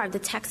where you are. The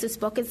Texas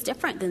book is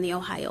different than the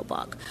Ohio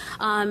book.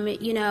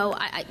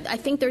 I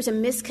think there's a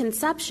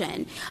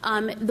misconception.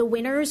 The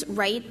winners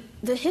write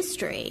the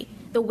history.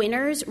 The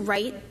winners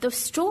write the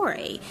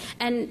story.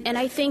 And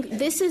I think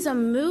this is a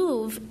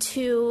move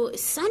to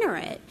center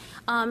it,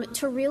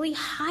 to really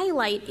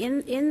highlight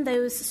in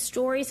those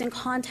stories and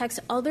context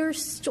other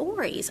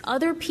stories,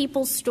 other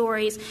people's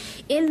stories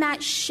in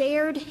that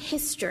shared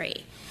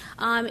history.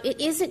 It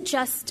isn't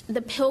just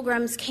the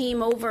Pilgrims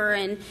came over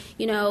and,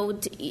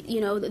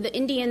 the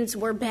Indians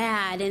were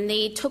bad and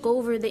they took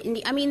over the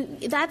Indian. I mean,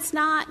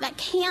 that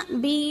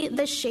can't be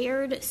the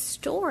shared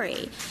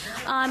story.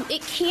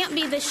 It can't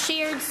be the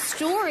shared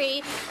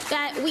story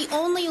that we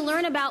only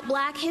learn about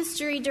Black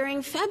history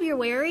during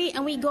February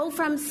and we go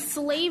from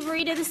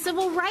slavery to the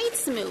civil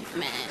rights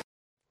movement.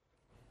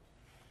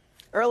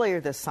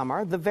 Earlier this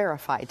summer, the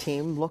Verify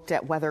team looked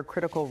at whether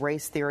critical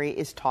race theory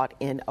is taught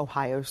in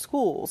Ohio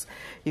schools.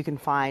 You can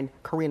find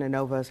Karina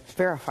Nova's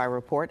Verify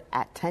report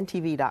at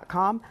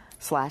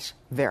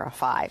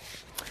 10tv.com/verify.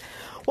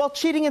 Well,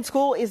 cheating in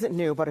school isn't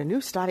new, but a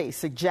new study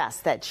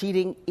suggests that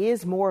cheating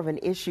is more of an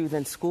issue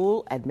than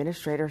school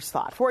administrators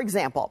thought. For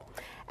example,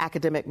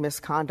 academic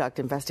misconduct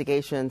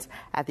investigations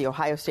at The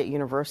Ohio State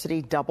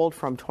University doubled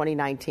from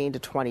 2019 to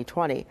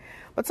 2020.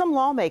 But some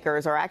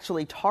lawmakers are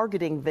actually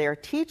targeting their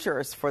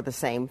teachers for the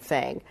same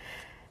thing.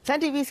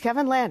 10 TV's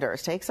Kevin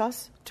Landers takes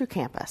us to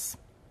campus.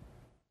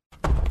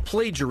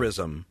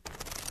 Plagiarism,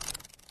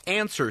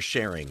 answer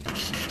sharing,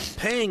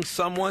 paying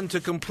someone to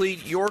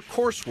complete your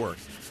coursework,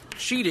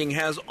 Cheating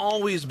has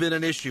always been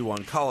an issue on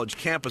college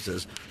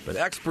campuses, but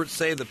experts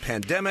say the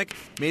pandemic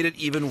made it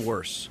even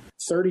worse.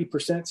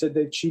 30% said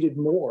they've cheated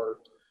more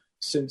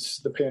since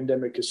the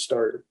pandemic has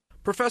started.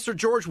 Professor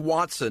George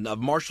Watson of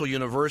Marshall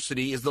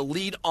University is the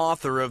lead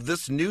author of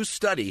this new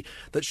study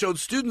that showed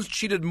students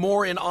cheated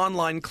more in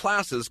online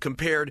classes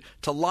compared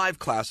to live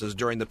classes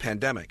during the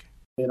pandemic.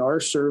 In our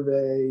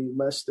survey,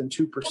 less than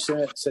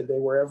 2% said they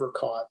were ever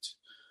caught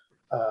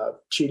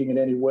cheating in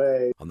any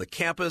way. On the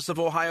campus of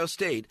Ohio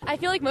State, I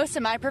feel like most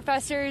of my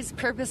professors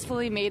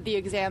purposefully made the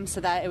exam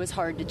so that it was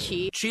hard to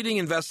cheat. Cheating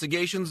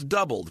investigations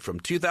doubled from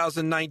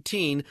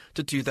 2019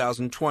 to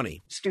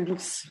 2020.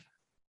 Students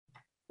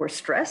were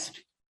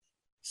stressed,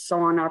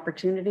 saw an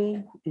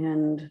opportunity,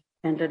 and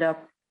ended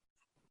up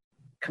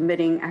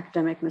committing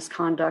academic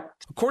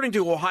misconduct. According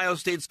to Ohio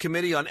State's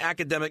Committee on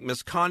Academic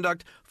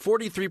Misconduct,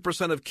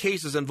 43% of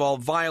cases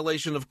involve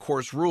violation of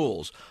course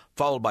rules,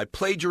 followed by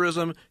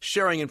plagiarism,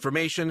 sharing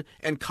information,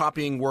 and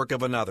copying work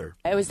of another.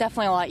 It was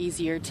definitely a lot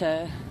easier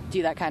to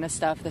do that kind of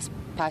stuff this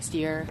past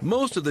year.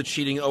 Most of the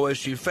cheating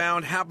OSU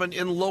found happened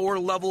in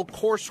lower-level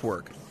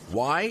coursework.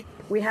 Why?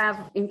 We have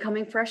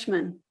incoming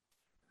freshmen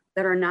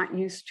that are not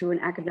used to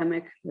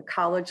the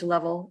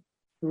college-level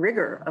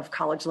rigor of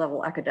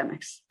college-level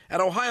academics.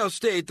 At Ohio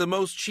State, the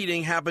most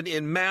cheating happened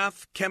in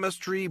math,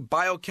 chemistry,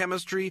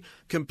 biochemistry,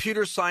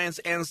 computer science,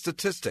 and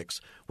statistics,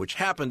 which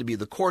happen to be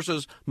the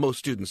courses most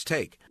students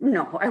take.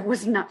 No, I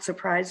was not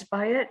surprised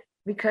by it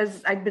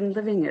because I've been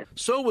living it.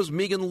 So was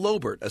Megan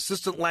Lobert,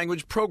 Assistant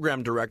Language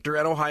Program Director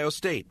at Ohio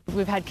State.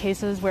 We've had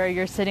cases where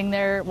you're sitting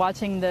there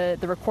watching the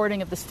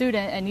recording of the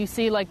student and you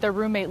see like their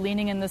roommate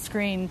leaning in the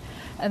screen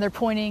and they're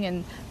pointing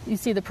and you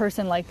see the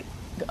person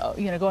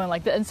going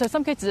like that. And so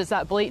some cases it's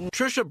that blatant.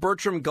 Tricia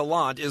Bertram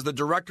Gallant is the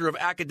Director of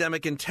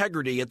Academic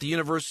Integrity at the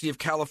University of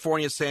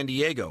California, San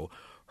Diego.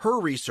 Her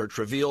research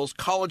reveals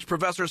college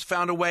professors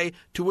found a way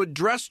to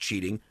address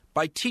cheating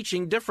by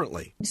teaching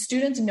differently.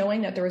 Students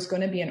knowing that there was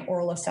going to be an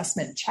oral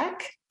assessment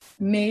check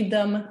made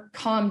them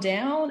calm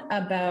down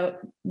about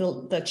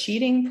the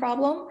cheating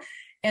problem,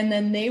 and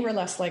then they were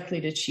less likely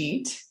to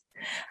cheat.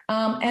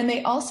 And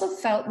they also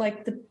felt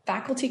like the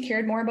faculty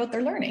cared more about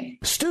their learning.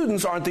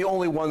 Students aren't the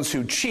only ones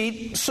who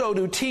cheat, so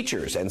do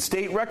teachers, and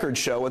state records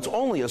show it's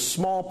only a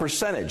small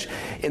percentage.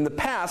 In the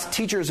past,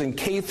 teachers in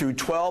K through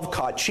 12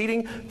 caught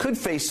cheating could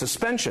face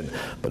suspension,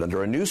 but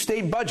under a new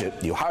state budget,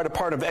 the Ohio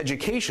Department of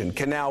Education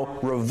can now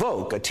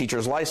revoke a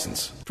teacher's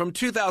license. From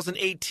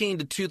 2018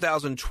 to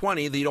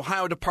 2020, the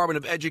Ohio Department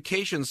of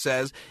Education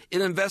says it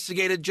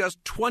investigated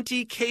just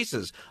 20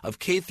 cases of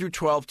K through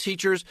 12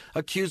 teachers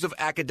accused of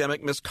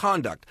academic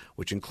misconduct,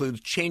 which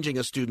includes changing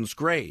a student's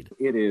grade.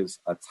 It is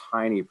a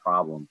tiny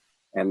problem,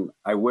 and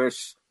I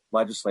wish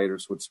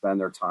legislators would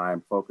spend their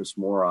time focused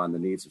more on the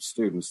needs of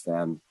students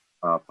than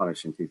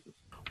punishing teachers.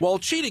 While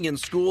cheating in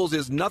schools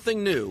is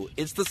nothing new,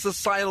 it's the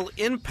societal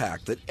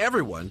impact that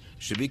everyone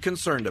should be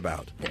concerned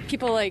about.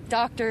 People like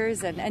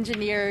doctors and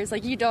engineers,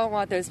 you don't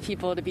want those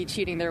people to be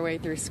cheating their way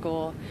through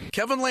school.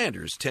 Kevin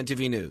Landers, 10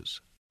 TV News.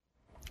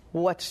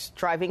 What's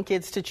driving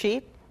kids to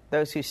cheat?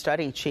 Those who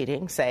study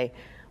cheating say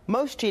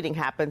most cheating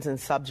happens in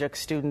subjects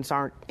students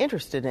aren't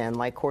interested in,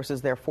 like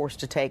courses they're forced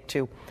to take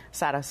to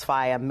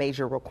satisfy a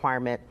major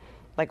requirement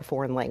like a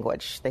foreign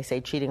language. They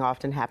say cheating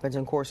often happens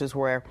in courses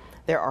where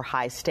there are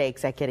high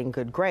stakes at getting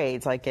good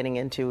grades, like getting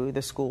into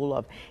the School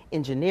of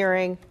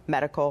Engineering,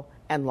 medical,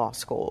 and law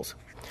schools.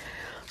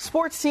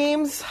 Sports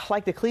teams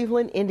like the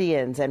Cleveland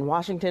Indians and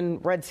Washington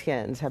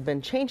Redskins have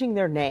been changing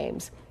their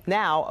names.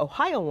 Now,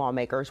 Ohio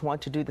lawmakers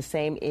want to do the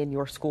same in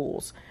your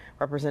schools.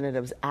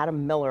 Representatives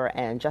Adam Miller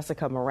and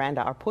Jessica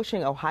Miranda are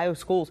pushing Ohio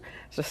schools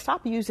to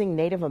stop using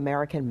Native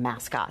American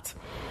mascots.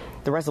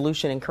 The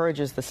resolution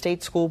encourages the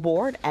state school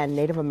board and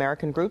Native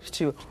American groups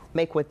to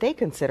make what they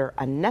consider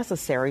a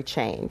necessary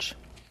change.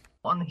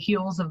 On the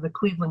heels of the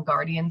Cleveland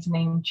Guardians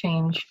name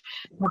change,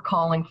 we're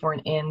calling for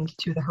an end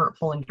to the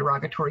hurtful and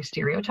derogatory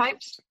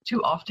stereotypes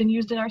too often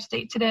used in our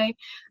state today.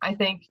 I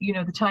think,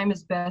 the time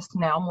is best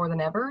now more than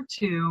ever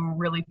to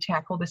really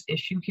tackle this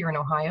issue here in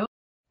Ohio.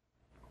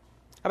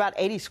 About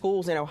 80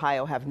 schools in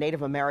Ohio have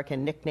Native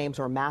American nicknames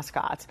or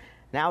mascots.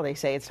 Now they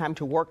say it's time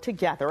to work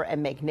together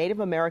and make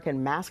Native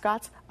American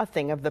mascots a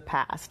thing of the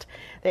past.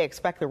 They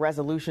expect the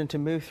resolution to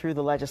move through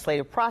the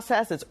legislative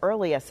process as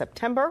early as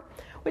September.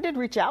 We did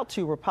reach out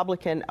to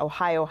Republican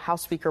Ohio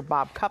House Speaker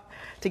Bob Cupp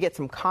to get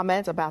some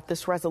comment about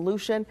this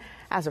resolution.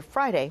 As of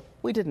Friday,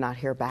 we did not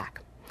hear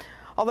back.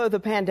 Although the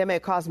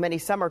pandemic caused many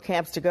summer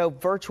camps to go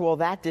virtual,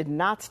 that did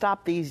not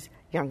stop these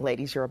young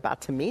ladies you're about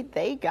to meet.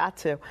 They got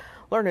to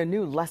learn a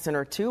new lesson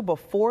or two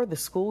before the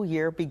school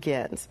year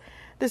begins.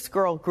 This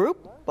girl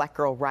group, Black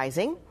Girl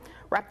Rising,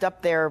 wrapped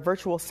up their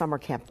virtual summer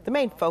camp. The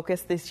main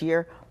focus this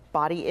year,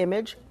 body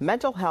image,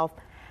 mental health,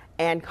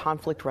 and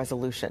conflict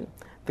resolution.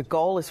 The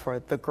goal is for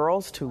the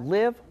girls to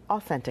live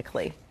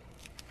authentically.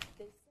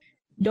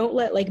 Don't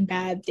let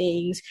bad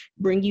things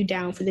bring you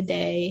down for the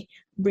day.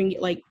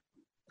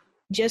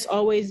 Just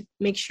always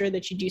make sure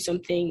that you do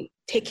something,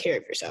 take care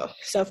of yourself,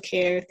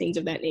 self-care, things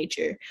of that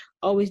nature.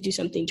 Always do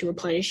something to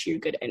replenish your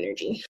good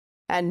energy.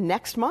 And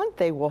next month,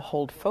 they will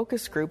hold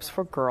focus groups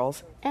for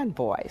girls and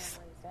boys.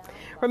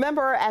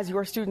 Remember, as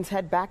your students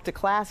head back to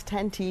class,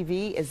 10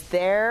 TV is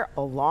there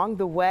along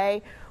the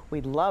way.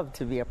 We'd love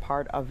to be a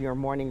part of your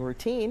morning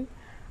routine.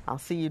 I'll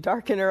see you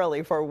dark and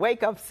early for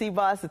Wake Up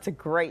C-Bus. It's a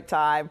great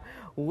time.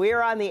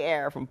 We're on the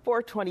air from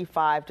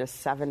 4:25 to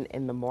 7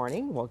 in the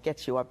morning. We'll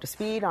get you up to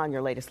speed on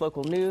your latest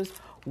local news,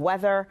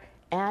 weather,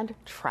 and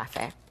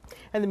traffic.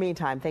 In the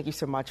meantime, thank you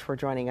so much for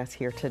joining us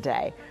here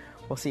today.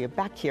 We'll see you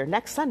back here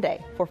next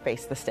Sunday for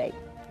Face the State.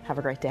 Have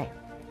a great day.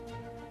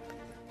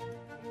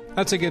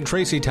 That's again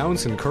Tracy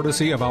Townsend,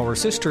 courtesy of our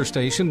sister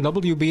station,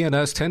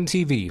 WBNS 10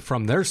 TV,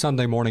 from their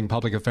Sunday morning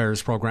public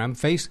affairs program,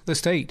 Face the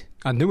State.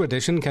 A new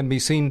edition can be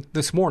seen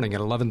this morning at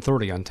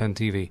 11:30 on 10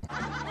 TV.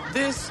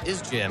 This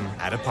is Jim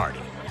at a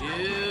party.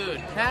 Dude,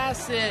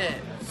 pass it.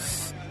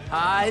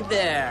 Hi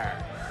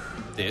there.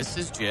 This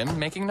is Jim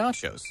making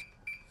nachos.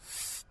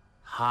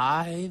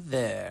 Hi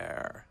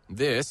there.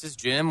 This is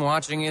Jim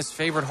watching his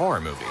favorite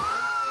horror movie.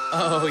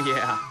 Oh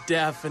yeah,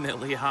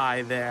 definitely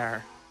hi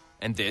there.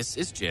 And this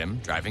is Jim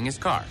driving his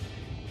car.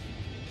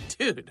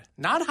 Dude,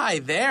 not hi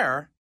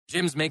there.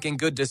 Jim's making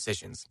good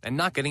decisions and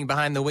not getting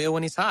behind the wheel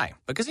when he's high,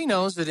 because he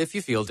knows that if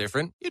you feel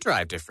different, you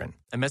drive different.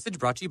 A message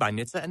brought to you by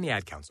NHTSA and the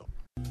Ad Council.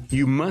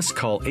 You must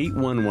call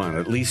 811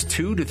 at least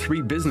 2 to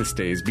 3 business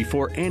days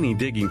before any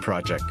digging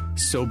project.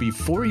 So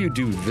before you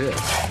do this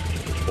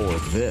or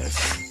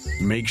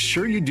this, make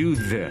sure you do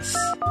this.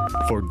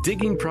 For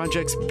digging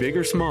projects big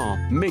or small,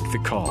 make the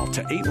call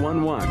to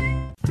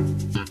 811.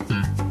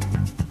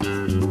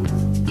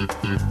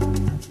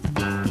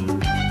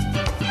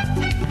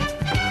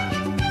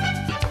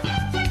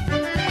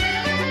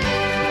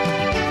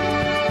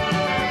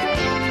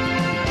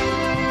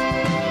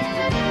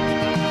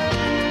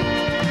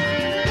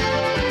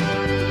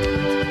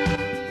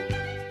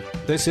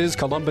 This is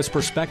Columbus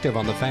Perspective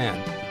on the Fan.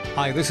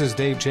 Hi, this is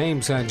Dave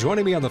James, and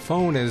joining me on the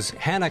phone is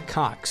Hannah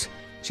Cox.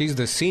 She's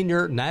the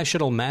Senior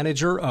National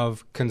Manager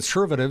of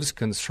Conservatives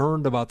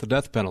Concerned About the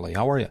Death Penalty.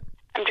 How are you?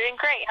 I'm doing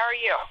great. How are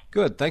you?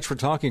 Good. Thanks for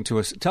talking to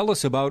us. Tell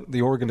us about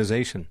the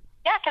organization.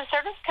 Yeah,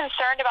 Conservatives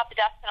Concerned About the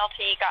Death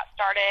Penalty got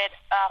started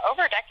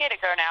over a decade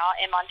ago now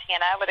in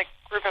Montana with a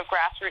group of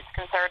grassroots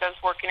conservatives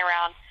working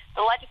around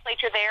the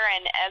legislature there,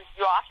 and as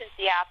you often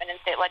see happen in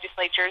state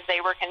legislatures,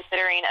 they were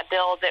considering a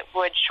bill that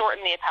would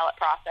shorten the appellate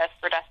process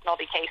for death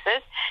penalty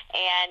cases,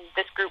 and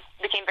this group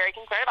became very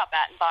concerned about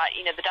that and thought,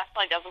 the death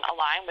penalty doesn't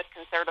align with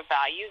conservative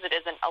values. It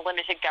isn't a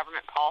limited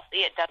government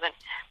policy. It doesn't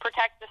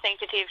protect the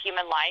sanctity of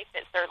human life.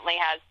 It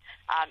certainly has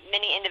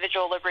many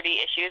individual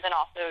liberty issues and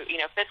also,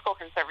 fiscal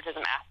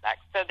conservatism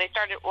aspects. So they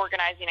started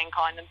organizing and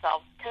calling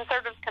themselves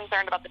Conservatives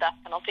Concerned About the Death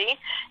Penalty.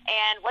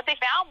 And what they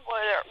found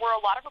were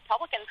a lot of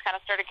Republicans kind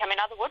of started coming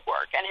out of the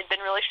woodwork and had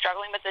been really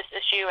struggling with this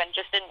issue and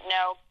just didn't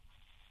know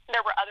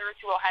there were others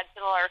who had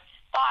similar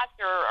thoughts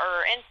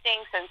or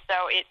instincts, and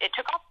so it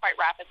took off quite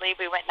rapidly.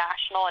 We went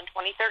national in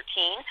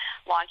 2013,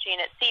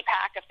 launching at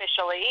CPAC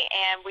officially,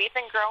 and we've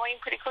been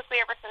growing pretty quickly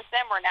ever since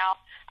then. We're now,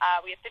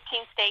 we have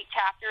 15 state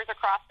chapters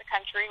across the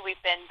country. We've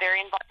been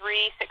very involved in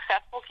 3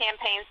 successful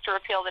campaigns to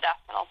repeal the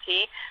death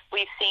penalty.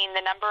 We've seen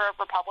the number of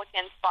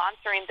Republicans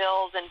sponsoring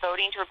bills and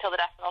voting to repeal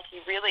the death penalty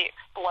really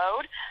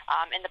explode.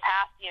 In the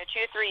past, 2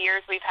 to 3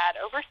 years, we've had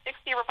over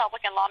 60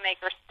 Republican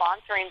lawmakers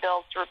sponsoring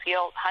bills to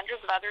repeal,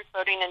 hundreds of others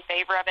voting in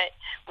favor of it.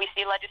 We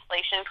see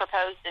legislation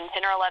proposed in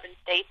 10 or 11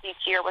 states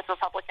each year with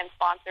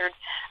Republican-sponsored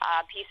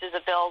pieces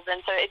of bills.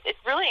 And so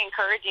it's really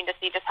encouraging to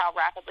see just how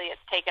rapidly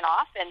it's taken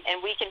off. And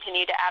we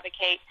continue to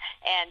advocate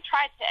and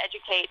try to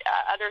educate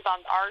others on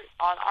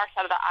our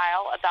side of the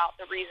aisle about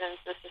the reasons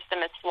the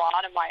system is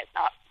flawed and why it's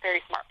not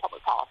very smart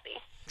public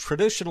policy.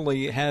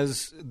 Traditionally,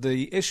 has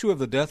the issue of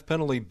the death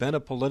penalty been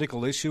a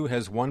political issue?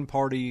 Has one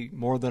party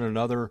more than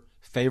another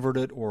favored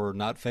it or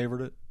not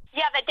favored it?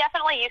 Yeah, that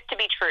definitely used to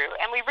be true.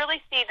 And we really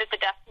see that the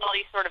death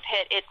penalty sort of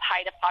hit its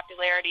height of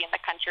popularity in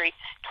the country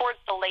towards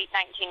the late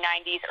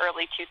 1990s,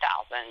 early 2000s.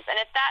 And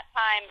at that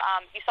time,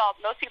 you saw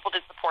most people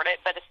did support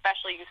it, but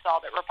especially you saw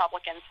that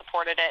Republicans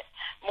supported it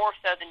more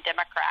so than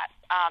Democrats.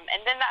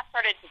 And then that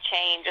started to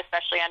change,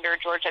 especially under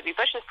George W.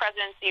 Bush's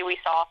presidency. We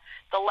saw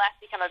the left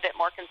become a bit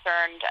more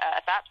concerned,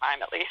 at that time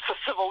at least, with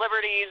civil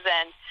liberties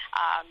and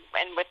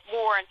with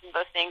war and some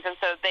of those things. And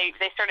so they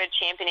started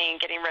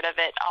championing getting rid of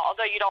it,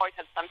 although you'd always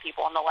have some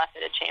people on the left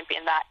that had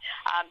championed that.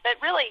 But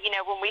really,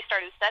 when we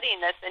started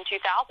studying this in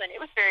 2000, it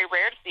was very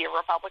rare to see a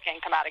Republican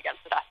come out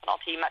against the death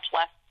penalty, much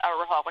less a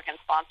Republican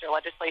sponsor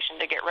legislation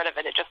to get rid of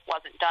it. It just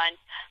wasn't done.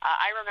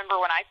 I remember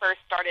when I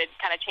first started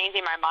kind of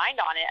changing my mind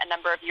on it a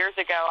number of years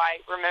ago, I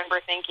remember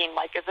thinking,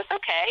 is this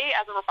okay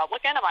as a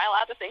Republican? Am I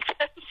allowed to think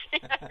this?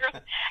 There's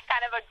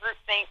kind of a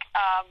groupthink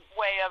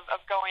way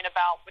of going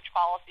about which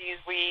policies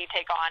we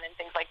take on and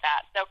things like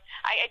that. So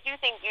I do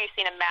think you've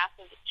seen a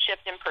massive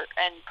shift in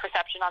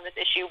perception on this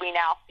issue. We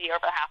now see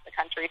over half the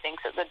country thinks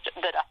that the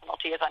death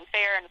penalty is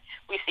unfair, and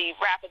we see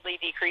rapidly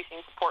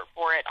decreasing support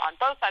for it on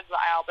both sides of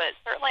the aisle, but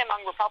certainly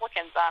among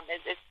Republicans,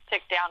 it's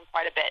ticked down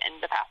quite a bit in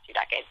the past 2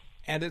 decades.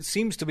 And it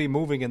seems to be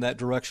moving in that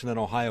direction in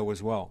Ohio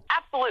as well.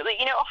 Absolutely.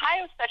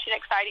 Ohio is such an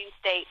exciting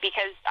state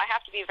because I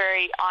have to be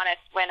very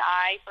honest. When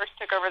I first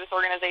took over this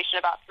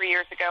organization about 3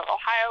 years ago,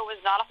 Ohio was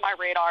not off my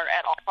radar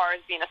at all as far as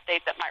being a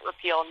state that might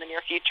repeal in the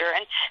near future.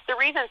 And the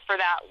reasons for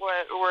that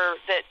were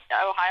that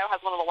Ohio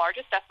has one of the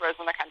largest death rows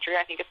in the country.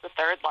 I think it's the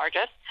third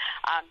largest.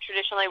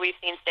 Traditionally, we've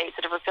seen states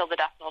that have repealed the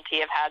death penalty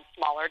have had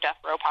smaller death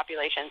row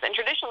populations. And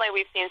traditionally,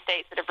 we've seen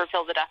states that have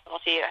repealed the death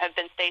penalty have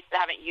been states that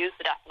haven't used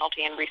the death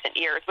penalty in recent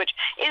years, which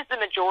is the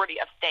majority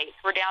of states.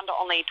 We're down to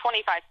only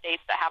 25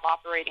 states that have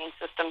operating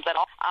systems at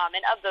all.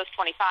 And of those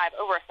 25,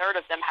 over a third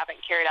of them haven't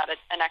carried out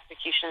an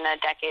execution in a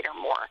decade or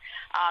more.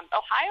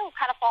 Ohio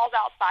kind of falls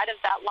outside of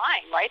that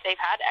line, right? They've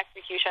had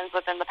executions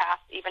within the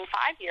past even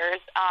 5 years,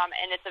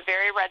 and it's a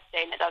very red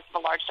state, and it does have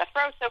a large death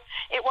row. So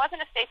it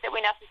wasn't a state that we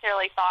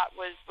necessarily thought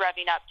was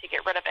revving up to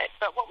get rid of it.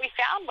 But what we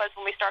found was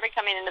when we started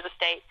coming into the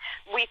state,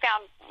 we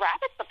found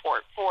rapid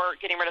support for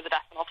getting rid of the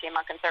death penalty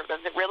among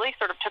conservatives. It really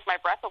sort of took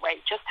my breath away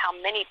just how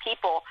many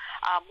people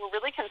were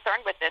really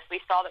concerned with this.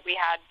 We saw that we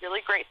had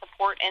really great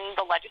support in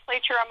the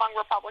legislature among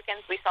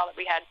Republicans. We saw that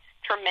we had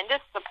tremendous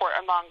support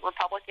among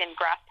Republican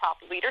grass top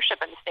leadership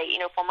in the state,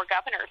 former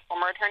governors,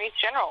 former attorneys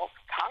general,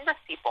 Congress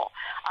people.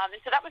 And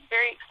so that was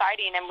very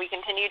exciting, and we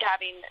continued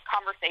having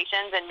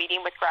conversations and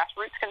meeting with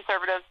grassroots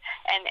conservatives,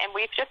 and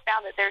we've just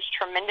found that there's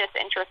tremendous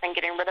interest in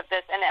getting rid of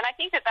this. And I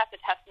think that that's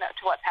a testament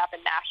to what's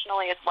happened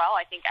nationally as well.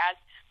 I think as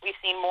we've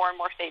seen more and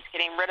more states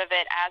getting rid of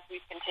it, as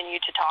we've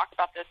continued to talk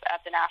about this at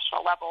the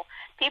national level,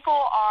 people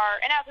are,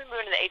 and as we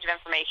move into the age of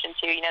information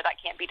too, that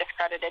can't be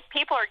discredited,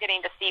 people are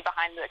getting to see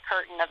behind the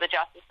curtain of the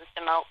justice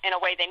system in a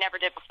way they never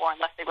did before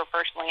unless they were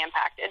personally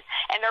impacted.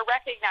 And they're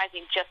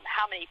recognizing just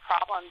how many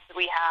problems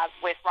we have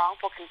with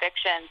wrongful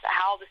convictions,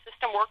 how the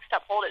system works to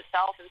uphold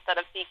itself instead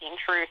of seeking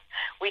truth.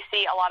 We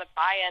see a lot of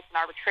bias and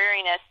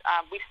arbitrariness.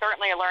 We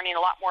certainly are learning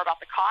a lot more about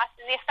the cost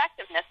and the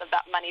effectiveness of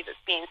that money that's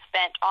being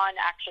spent on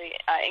actually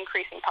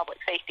increasing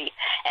public safety.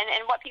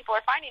 And what people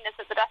are finding is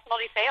that the death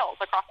penalty fails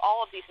across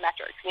all of these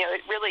metrics.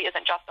 It really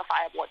isn't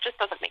justifiable. It just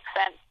doesn't make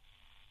sense.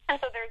 And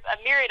so there's a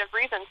myriad of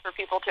reasons for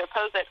people to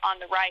oppose it on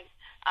the right.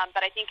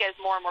 But I think as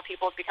more and more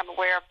people have become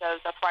aware of those,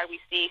 that's why we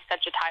see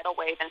such a tidal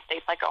wave in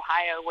states like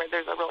Ohio where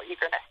there's a real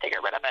eagerness to get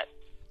rid of it.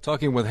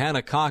 Talking with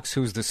Hannah Cox,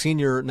 who's the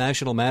senior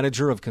national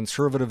manager of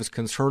conservatives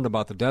concerned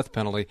about the death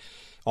penalty.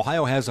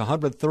 Ohio has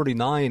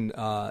 139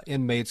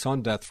 inmates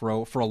on death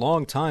row. For a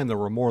long time, there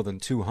were more than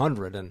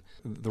 200, and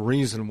the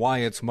reason why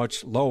it's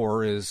much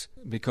lower is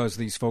because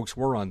these folks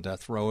were on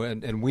death row.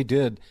 And we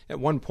did, at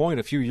one point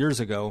a few years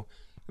ago,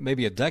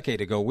 maybe a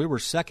decade ago, we were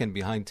second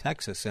behind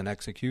Texas in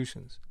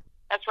executions.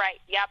 That's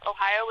right. Yep.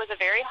 Ohio was a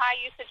very high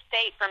usage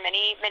state for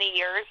many, many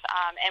years,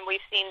 and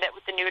we've seen that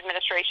with the new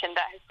administration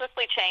that has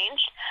swiftly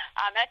changed.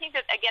 And I think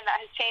that, again,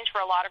 that has changed for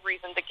a lot of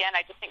reasons. Again,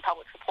 I just think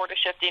public support is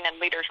shifting and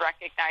leaders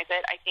recognize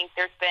it. I think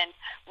there's been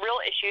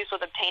real issues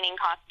with obtaining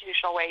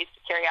constitutional ways to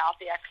carry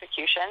out the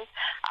executions.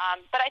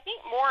 But I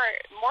think more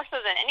so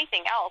than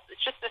anything else,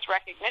 it's just this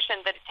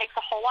recognition that it takes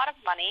a whole lot of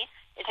money.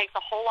 It takes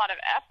a whole lot of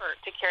effort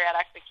to carry out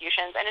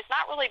executions, and it's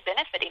not really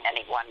benefiting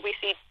anyone. We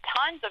see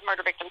tons of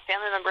murder victims'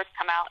 family members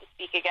come out and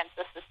speak against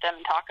the system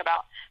and talk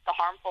about the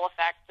harmful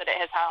effects that it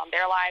has had on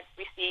their lives.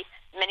 We see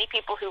many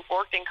people who've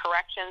worked in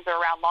corrections or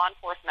around law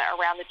enforcement,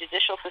 around the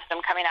judicial system,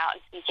 coming out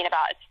and speaking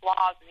about its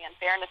flaws and the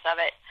unfairness of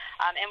it.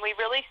 And we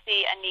really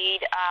see a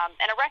need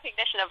and a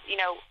recognition of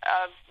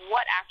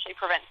what actually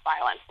prevents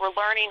violence. We're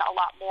learning a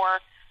lot more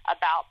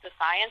about the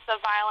science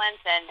of violence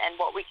and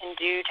what we can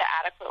do to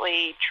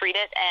adequately treat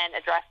it and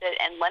address it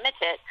and limit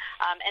it.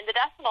 And the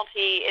death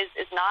penalty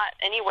is not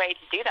any way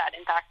to do that.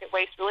 In fact, it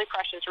wastes really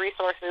precious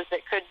resources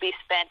that could be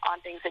spent on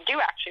things that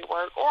do actually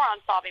work or on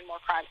solving more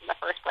crimes in the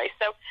first place.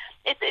 So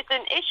it's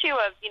an issue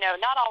of,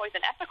 not always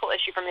an ethical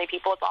issue for many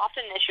people. It's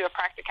often an issue of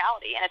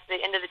practicality. And at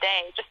the end of the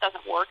day, it just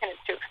doesn't work and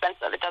it's too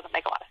expensive. It doesn't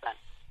make a lot of sense.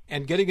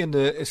 And getting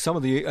into some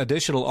of the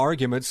additional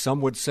arguments,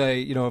 some would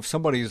say, if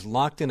somebody is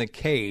locked in a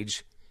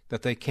cage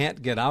that they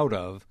can't get out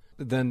of,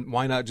 then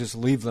why not just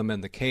leave them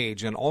in the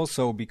cage? And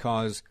also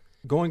because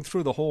going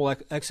through the whole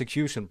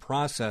execution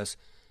process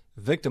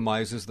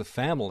victimizes the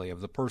family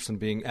of the person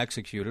being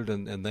executed,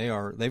 and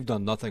they've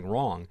done nothing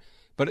wrong.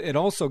 But it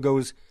also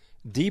goes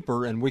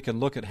deeper, and we can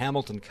look at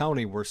Hamilton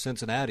County where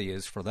Cincinnati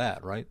is for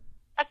that, right?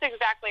 That's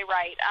exactly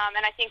right.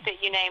 And I think that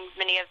you named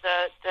many of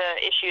the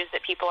issues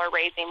that people are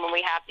raising when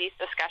we have these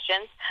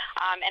discussions.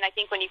 And I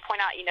think when you point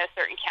out,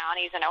 certain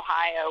counties in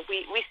Ohio,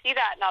 we see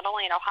that not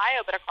only in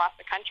Ohio but across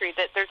the country,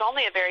 that there's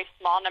only a very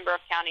small number of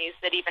counties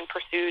that even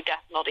pursue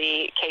death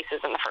penalty cases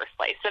in the first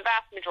place. The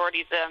vast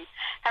majority of them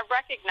have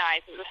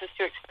recognized that this is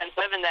too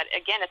expensive and that,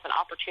 again, it's an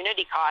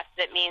opportunity cost.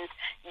 That means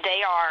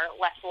they are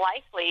less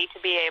likely to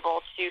be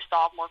able to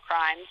solve more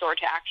crimes or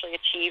to actually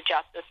achieve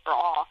justice for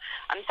all.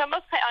 So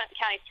most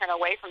counties turn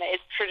away from it.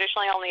 It's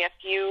traditionally only a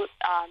few,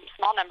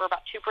 small number,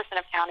 about 2%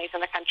 of counties in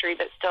the country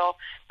that still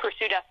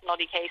pursue death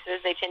penalty cases.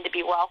 They tend to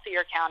be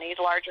wealthier counties,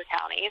 larger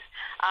counties.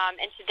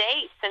 And to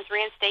date, since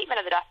reinstatement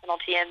of the death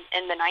penalty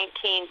in the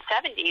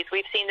 1970s,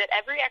 we've seen that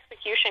every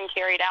execution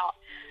carried out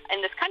in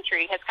this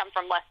country has come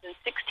from less than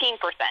 16%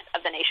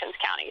 of the nation's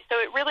counties.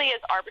 So it really is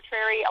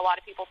arbitrary. A lot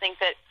of people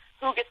think that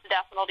who gets the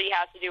death penalty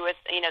has to do with,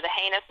 the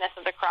heinousness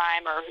of the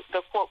crime or the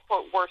quote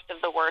worst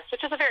of the worst,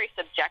 which is a very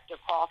subjective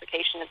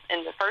qualification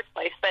in the first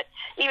place. But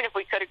even if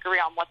we could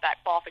agree on what that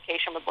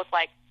qualification would look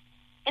like,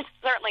 it's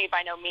certainly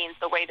by no means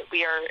the way that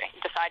we are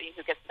deciding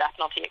who gets the death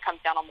penalty. It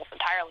comes down almost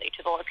entirely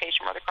to the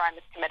location where the crime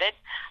is committed,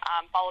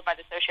 followed by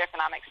the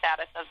socioeconomic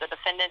status of the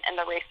defendant and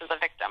the race of the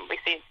victim. We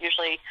see it's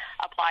usually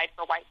applied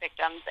for white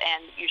victims,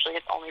 and usually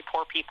it's only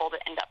poor people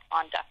that end up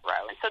on death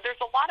row. And so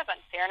there's a lot of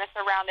unfairness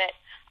around it,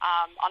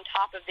 on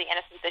top of the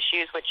innocence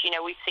issues, which,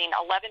 we've seen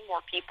 11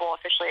 more people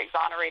officially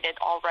exonerated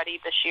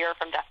already this year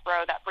from death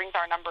row. That brings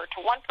our number to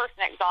one person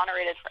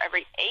exonerated for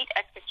every 8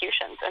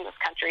 executions in this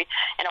country.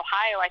 In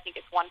Ohio, I think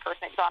it's one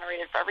person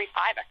exonerated for every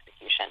 5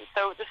 executions.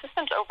 So the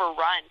system's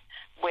overrun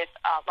with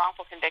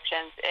wrongful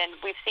convictions, and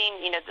we've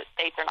seen, that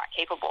states are not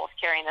capable of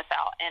carrying this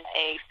out in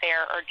a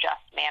fair or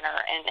just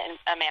manner, and in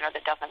a manner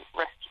that doesn't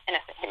risk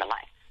innocent human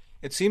life.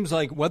 It seems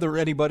like whether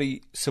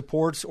anybody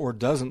supports or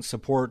doesn't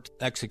support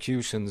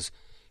executions,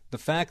 the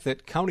fact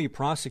that county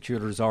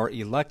prosecutors are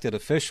elected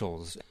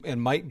officials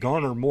and might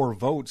garner more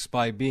votes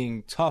by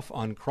being tough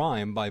on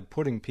crime, by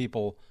putting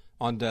people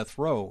on death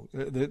row,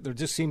 there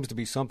just seems to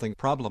be something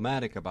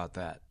problematic about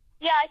that.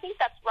 Yeah, I think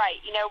that's right.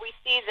 We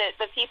see that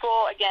the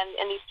people, again,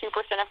 in these 2%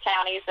 of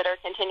counties that are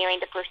continuing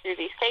to pursue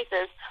these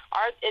cases,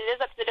 it is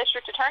up to the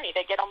district attorney.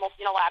 They get almost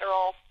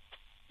unilateral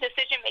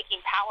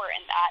decision-making power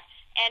in that.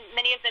 And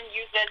many of them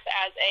use this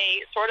as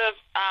a sort of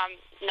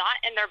knot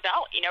in their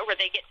belt, where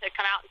they get to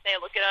come out and say,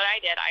 look at what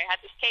I did. I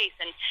had this case.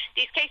 And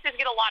these cases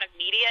get a lot of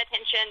media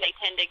attention. They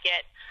tend to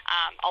get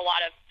a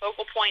lot of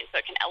focal points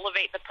that can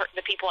elevate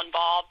the people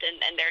involved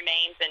and their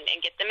names and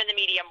get them in the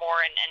media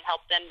more and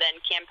help them then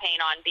campaign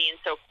on being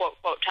so,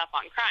 quote, tough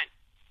on crime.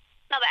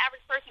 Now, the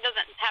average person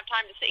doesn't have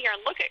time to sit here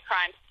and look at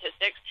crime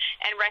statistics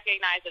and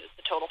recognize that it's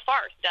a total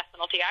farce. Death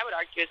penalty, I would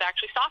argue, is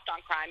actually soft on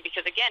crime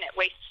because, again, it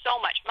wastes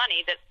so much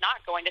money that's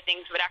not going to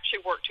things that would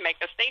actually work to make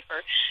us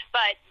safer.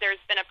 But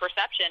there's been a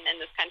perception in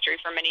this country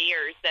for many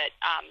years that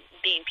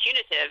being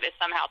punitive is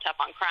somehow tough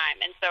on crime.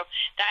 And so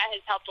that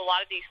has helped a lot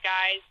of these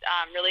guys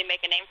really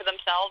make a name for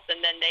themselves,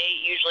 and then they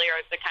usually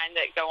are the kind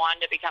that go on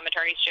to become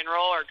attorneys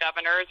general or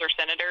governors or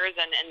senators,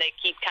 and they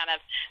keep kind of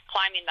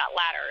climbing that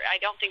ladder.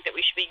 I don't think that we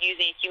should be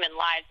using human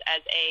lives as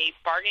a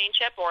bargaining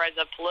chip or as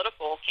a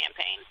political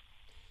campaign.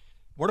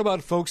 What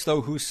about folks,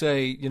 though, who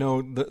say,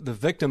 the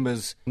victim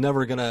is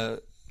never going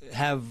to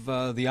have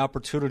the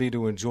opportunity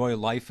to enjoy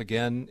life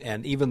again,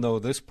 and even though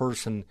this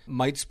person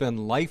might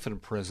spend life in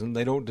prison,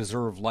 they don't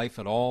deserve life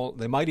at all?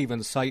 They might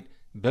even cite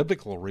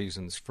biblical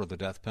reasons for the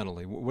death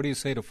penalty. What do you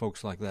say to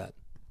folks like that?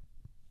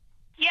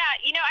 Yeah,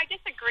 I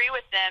disagree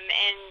with them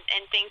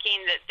in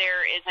thinking that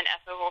there is an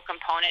ethical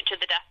component to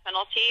the death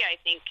penalty. I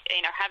think,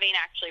 having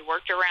actually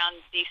worked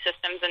around these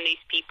systems and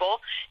these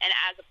people, and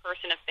as a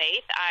person of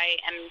faith, I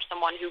am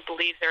someone who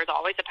believes there is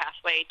always a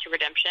pathway to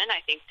redemption. I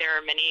think there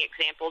are many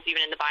examples,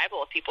 even in the Bible,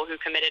 of people who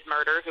committed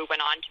murder who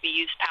went on to be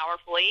used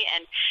powerfully.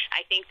 And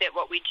I think that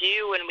what we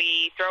do when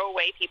we throw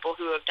away people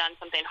who have done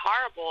something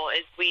horrible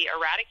is we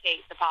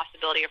eradicate the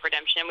possibility of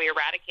redemption. We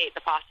eradicate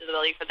the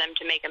possibility for them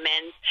to make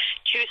amends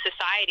to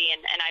society.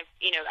 And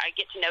I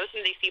get to know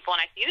some of these people, and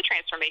I see the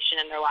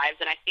transformation in their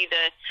lives, and I see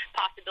the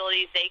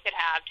possibilities they could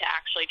have to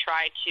actually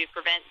try to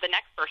prevent the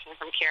next person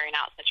from carrying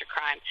out such a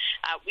crime.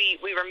 We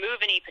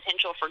remove any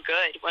potential for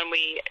good when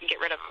we get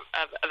rid of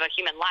a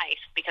human life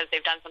because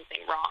they've done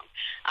something wrong.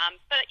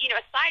 But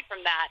aside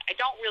from that, I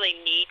don't really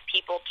need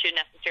people to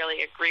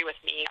necessarily agree with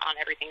me on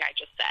everything I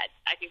just said.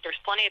 I think there's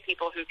plenty of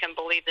people who can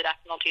believe the death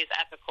penalty is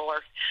ethical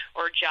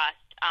or just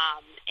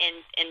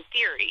in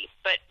theory,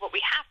 but what we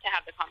have to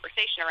have the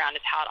conversation around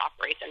is how it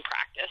operates in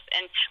practice,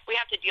 and we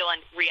have to deal in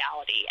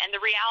reality. And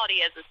the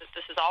reality is that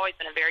this has always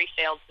been a very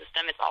failed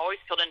system. It's always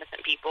killed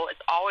innocent people.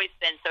 It's always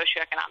been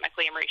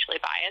socioeconomically and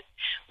racially biased.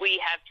 We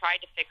have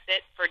tried to fix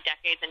it for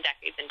decades and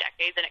decades and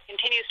decades, and it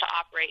continues to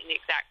operate in the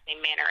exact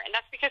same manner. And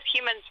that's because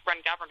humans run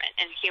government,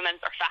 and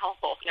humans are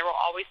fallible. There will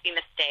always be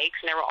mistakes,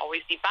 and there will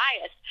always be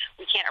bias.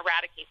 We can't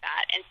eradicate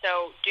that. And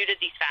so due to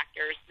these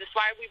factors, this is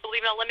why we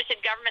believe in a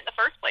limited government in the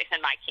first place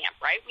in my camp,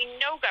 right? We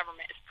know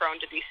government is prone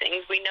to these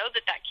things. We know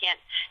that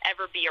can't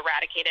ever be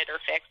eradicated or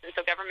fixed, and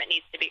so government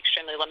needs to be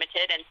extremely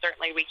limited, and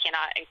certainly we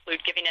cannot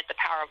include giving it the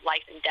power of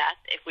life and death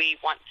if we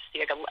want to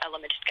see a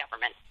limited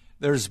government.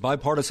 There's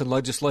bipartisan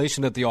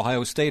legislation at the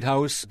Ohio State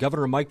House.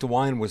 Governor Mike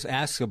DeWine was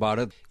asked about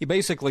it. He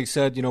basically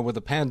said, with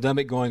the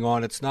pandemic going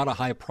on, it's not a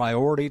high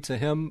priority to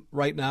him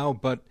right now,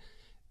 but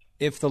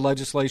if the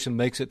legislation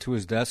makes it to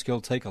his desk,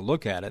 he'll take a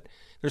look at it.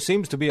 There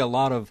seems to be a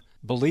lot of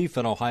belief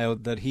in Ohio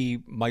that he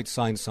might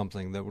sign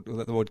something that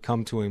would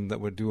come to him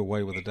that would do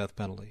away with the death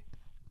penalty.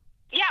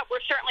 Yeah, we're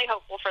certainly definitely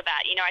hopeful for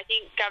that. You know, I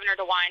think Governor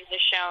DeWine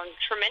has shown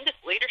tremendous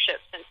leadership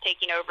since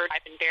taking over.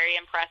 I've been very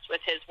impressed with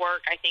his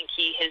work. I think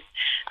he has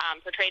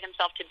portrayed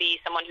himself to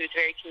be someone who's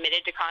very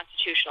committed to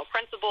constitutional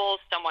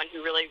principles, someone who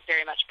really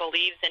very much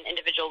believes in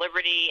individual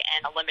liberty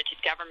and a limited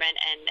government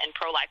and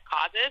pro-life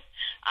causes.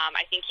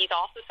 I think he's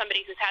also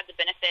somebody who's had the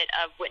benefit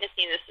of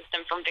witnessing the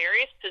system from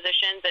various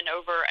positions and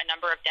over a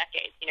number of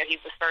decades. You know,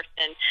 he was first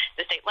in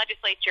the state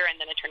legislature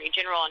and then Attorney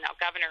General and now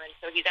Governor, and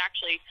so he's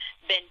actually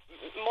been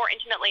more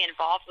intimately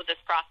involved with this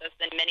process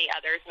than many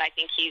others, and I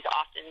think he's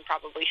often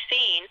probably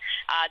seen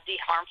the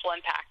harmful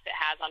impacts it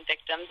has on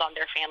victims, on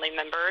their family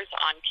members,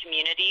 on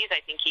communities.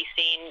 I think he's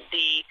seen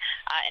the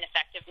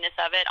ineffectiveness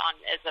of it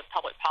as a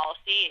public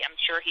policy. I'm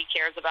sure he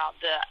cares about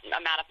the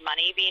amount of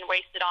money being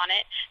wasted on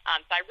it.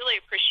 So I really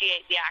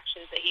appreciate the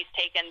actions that he's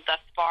taken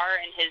thus far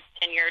in his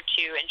tenure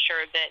to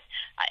ensure that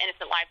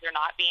innocent lives are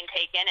not being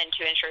taken and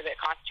to ensure that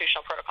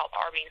constitutional protocols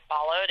are being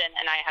followed.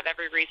 And I have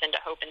every reason to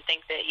hope and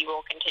think that he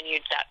will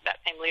continue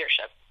that same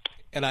leadership.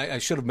 And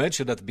I should have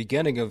mentioned at the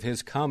beginning of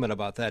his comment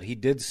about that, he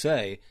did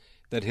say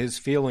that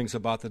his feelings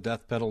about the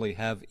death penalty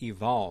have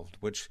evolved,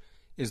 which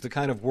is the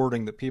kind of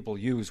wording that people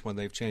use when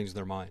they've changed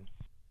their mind.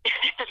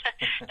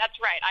 That's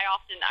right. I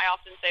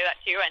often say that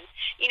too. And,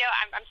 you know,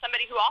 I'm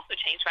somebody who also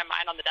changed my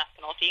mind on the death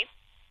penalty.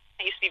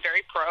 I used to be very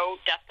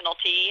pro-death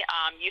penalty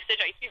usage.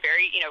 I used to be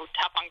very, you know,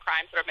 tough on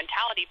crime sort of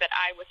mentality, but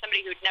I was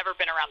somebody who'd never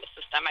been around the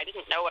system. I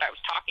didn't know what I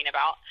was talking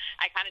about.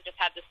 I kind of just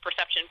had this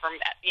perception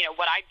from, you know,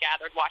 what I'd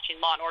gathered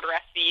watching Law & Order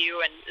SVU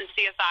and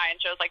CSI and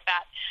shows like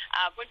that.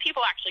 When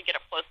people actually get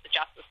up close to the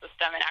justice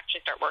system and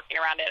actually start working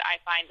around it,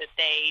 I find that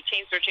they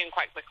change their tune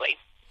quite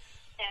quickly.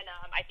 And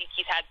I think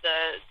he's had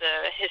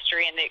the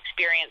history and the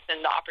experience and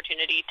the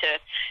opportunity to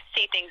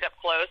see things up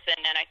close, and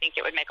I think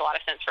it would make a lot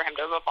of sense for him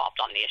to have evolved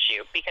on the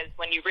issue, because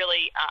when you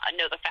really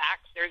know the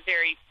facts, there's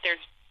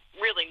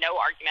really no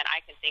argument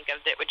I can think of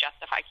that would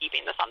justify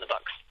keeping this on the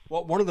books.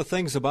 Well, one of the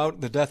things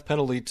about the death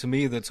penalty to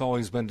me that's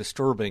always been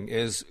disturbing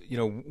is, you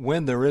know,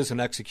 when there is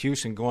an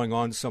execution going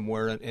on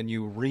somewhere and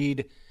you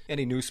read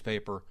any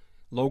newspaper,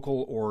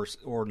 local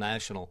or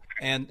national,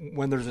 and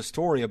when there's a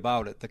story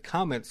about it, the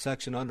comment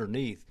section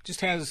underneath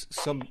just has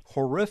some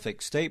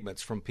horrific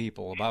statements from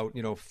people about,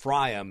 you know,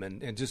 fry them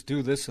and just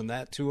do this and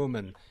that to them.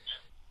 And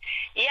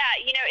yeah,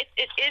 you know,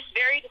 it is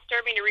very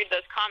disturbing to read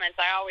those comments.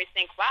 I always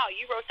think, wow,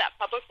 you wrote that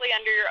publicly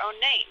under your own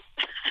name.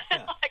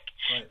 Yeah, like,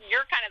 right.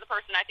 You're kind of the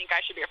person I think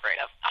I should be afraid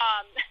of.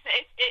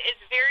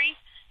 It's very,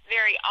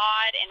 very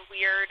odd and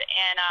weird,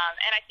 and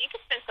I think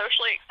it's been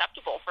socially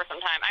acceptable for some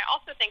time. I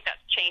also think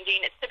that's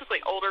changing. It's typically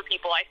older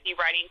people I see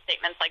writing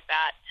statements like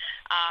that,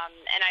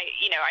 and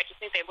I just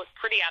think they look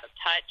pretty out of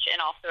touch,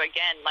 and also,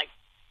 again, like,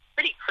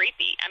 pretty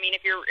creepy. I mean,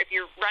 if you're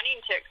running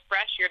to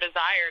express your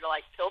desire to,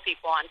 like, kill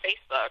people on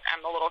Facebook,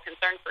 I'm a little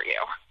concerned for you.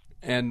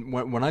 And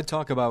when I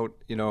talk about,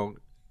 you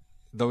know,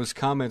 those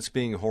comments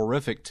being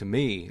horrific to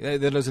me,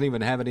 that doesn't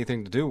even have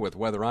anything to do with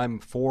whether I'm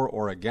for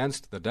or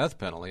against the death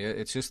penalty.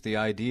 It's just the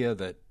idea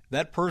that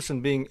that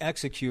person being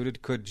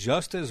executed could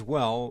just as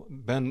well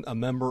been a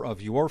member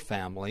of your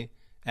family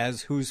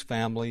as whose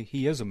family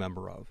he is a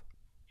member of.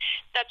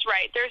 That's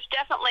right. There's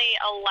definitely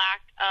a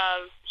lack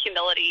of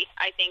humility,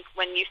 I think,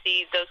 when you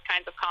see those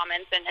kinds of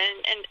comments. And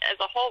as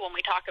a whole, when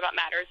we talk about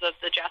matters of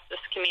the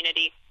justice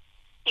community,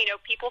 you know,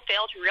 people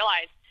fail to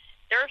realize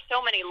there are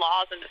so many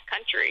laws in this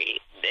country.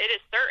 It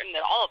is certain that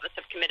all of us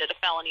have committed a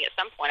felony at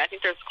some point. I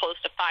think there's close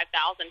to 5,000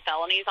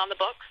 felonies on the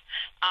books.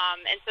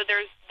 And so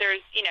there's,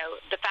 you know,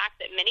 the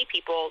fact that many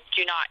people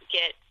do not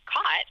get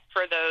caught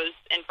for those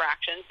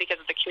infractions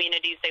because of the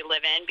communities they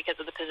live in, because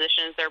of the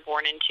positions they're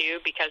born into,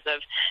 because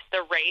of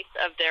the race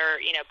of their,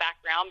 you know,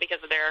 background,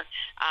 because of their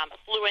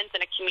affluence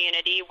in a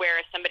community,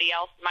 whereas somebody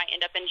else might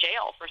end up in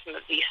jail for some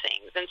of these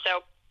things. And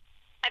so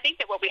I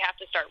think that what we have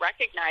to start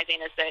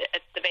recognizing is that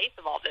at the base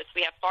of all this,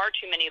 we have far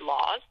too many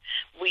laws.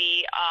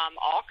 We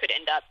all could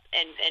end up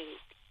in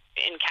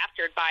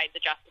captured by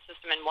the justice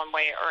system in one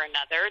way or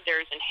another.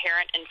 There's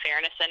inherent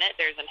unfairness in it.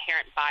 There's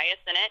inherent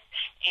bias in it.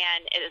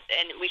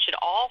 And we should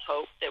all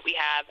hope that we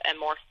have a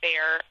more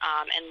fair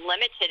and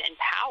limited in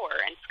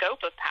power and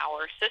scope of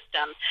power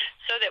system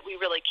so that we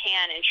really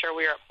can ensure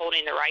we are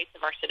upholding the rights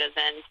of our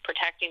citizens,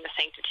 protecting the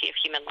sanctity of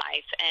human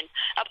life, and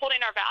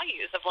upholding our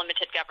values of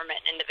limited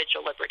government and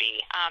individual liberty.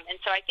 And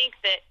so I think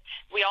that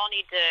we all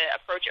need to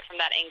approach it from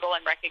that angle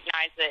and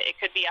recognize that it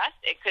could be us,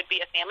 it could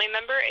be a family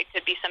member, it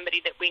could be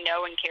somebody that we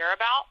know and care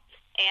about.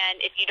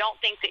 And if you don't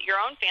think that your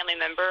own family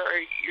member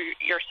or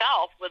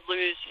yourself would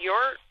lose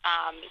your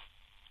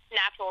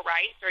natural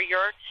rights or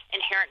your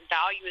inherent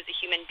value as a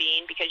human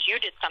being because you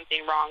did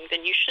something wrong,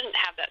 then you shouldn't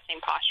have that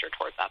same posture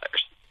towards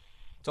others.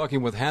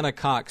 Talking with Hannah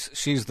Cox.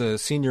 She's the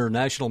Senior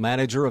National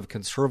Manager of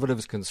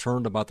Conservatives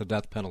Concerned About the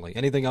Death Penalty.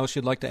 Anything else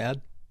you'd like to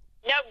add?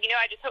 No, you know,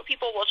 I just hope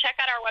people will check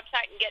out our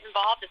website and get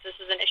involved if this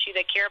is an issue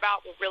they care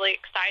about. We're really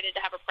excited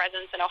to have a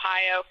presence in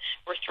Ohio.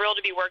 We're thrilled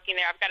to be working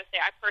there. I've got to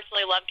say, I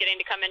personally love getting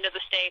to come into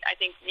the state. I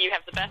think you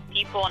have the best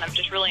people, and I've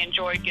just really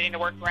enjoyed getting to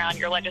work around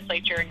your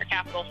legislature and your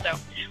capital. So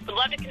we'd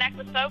love to connect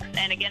with folks,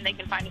 and again, they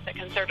can find us at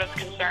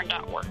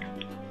conservativesconcerned.org.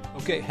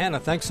 Okay, Hannah,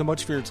 thanks so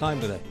much for your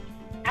time today.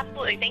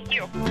 Absolutely. Thank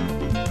you.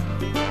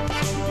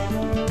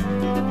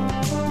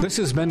 This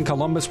has been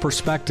Columbus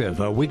Perspective,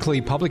 a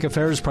weekly public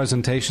affairs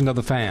presentation of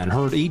The Fan,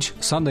 heard each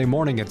Sunday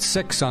morning at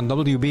 6 on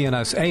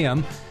WBNS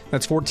AM,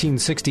 that's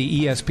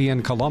 1460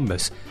 ESPN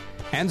Columbus,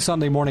 and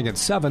Sunday morning at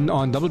 7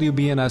 on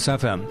WBNS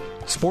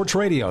FM. Sports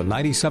Radio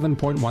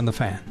 97.1 The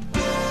Fan.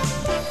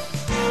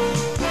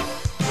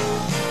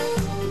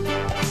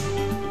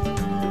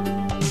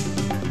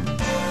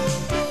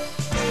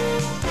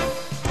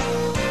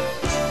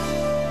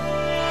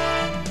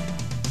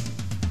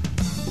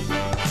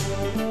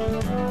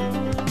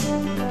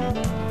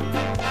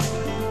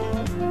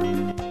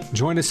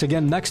 Join us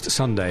again next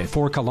Sunday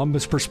for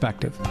Columbus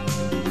Perspective.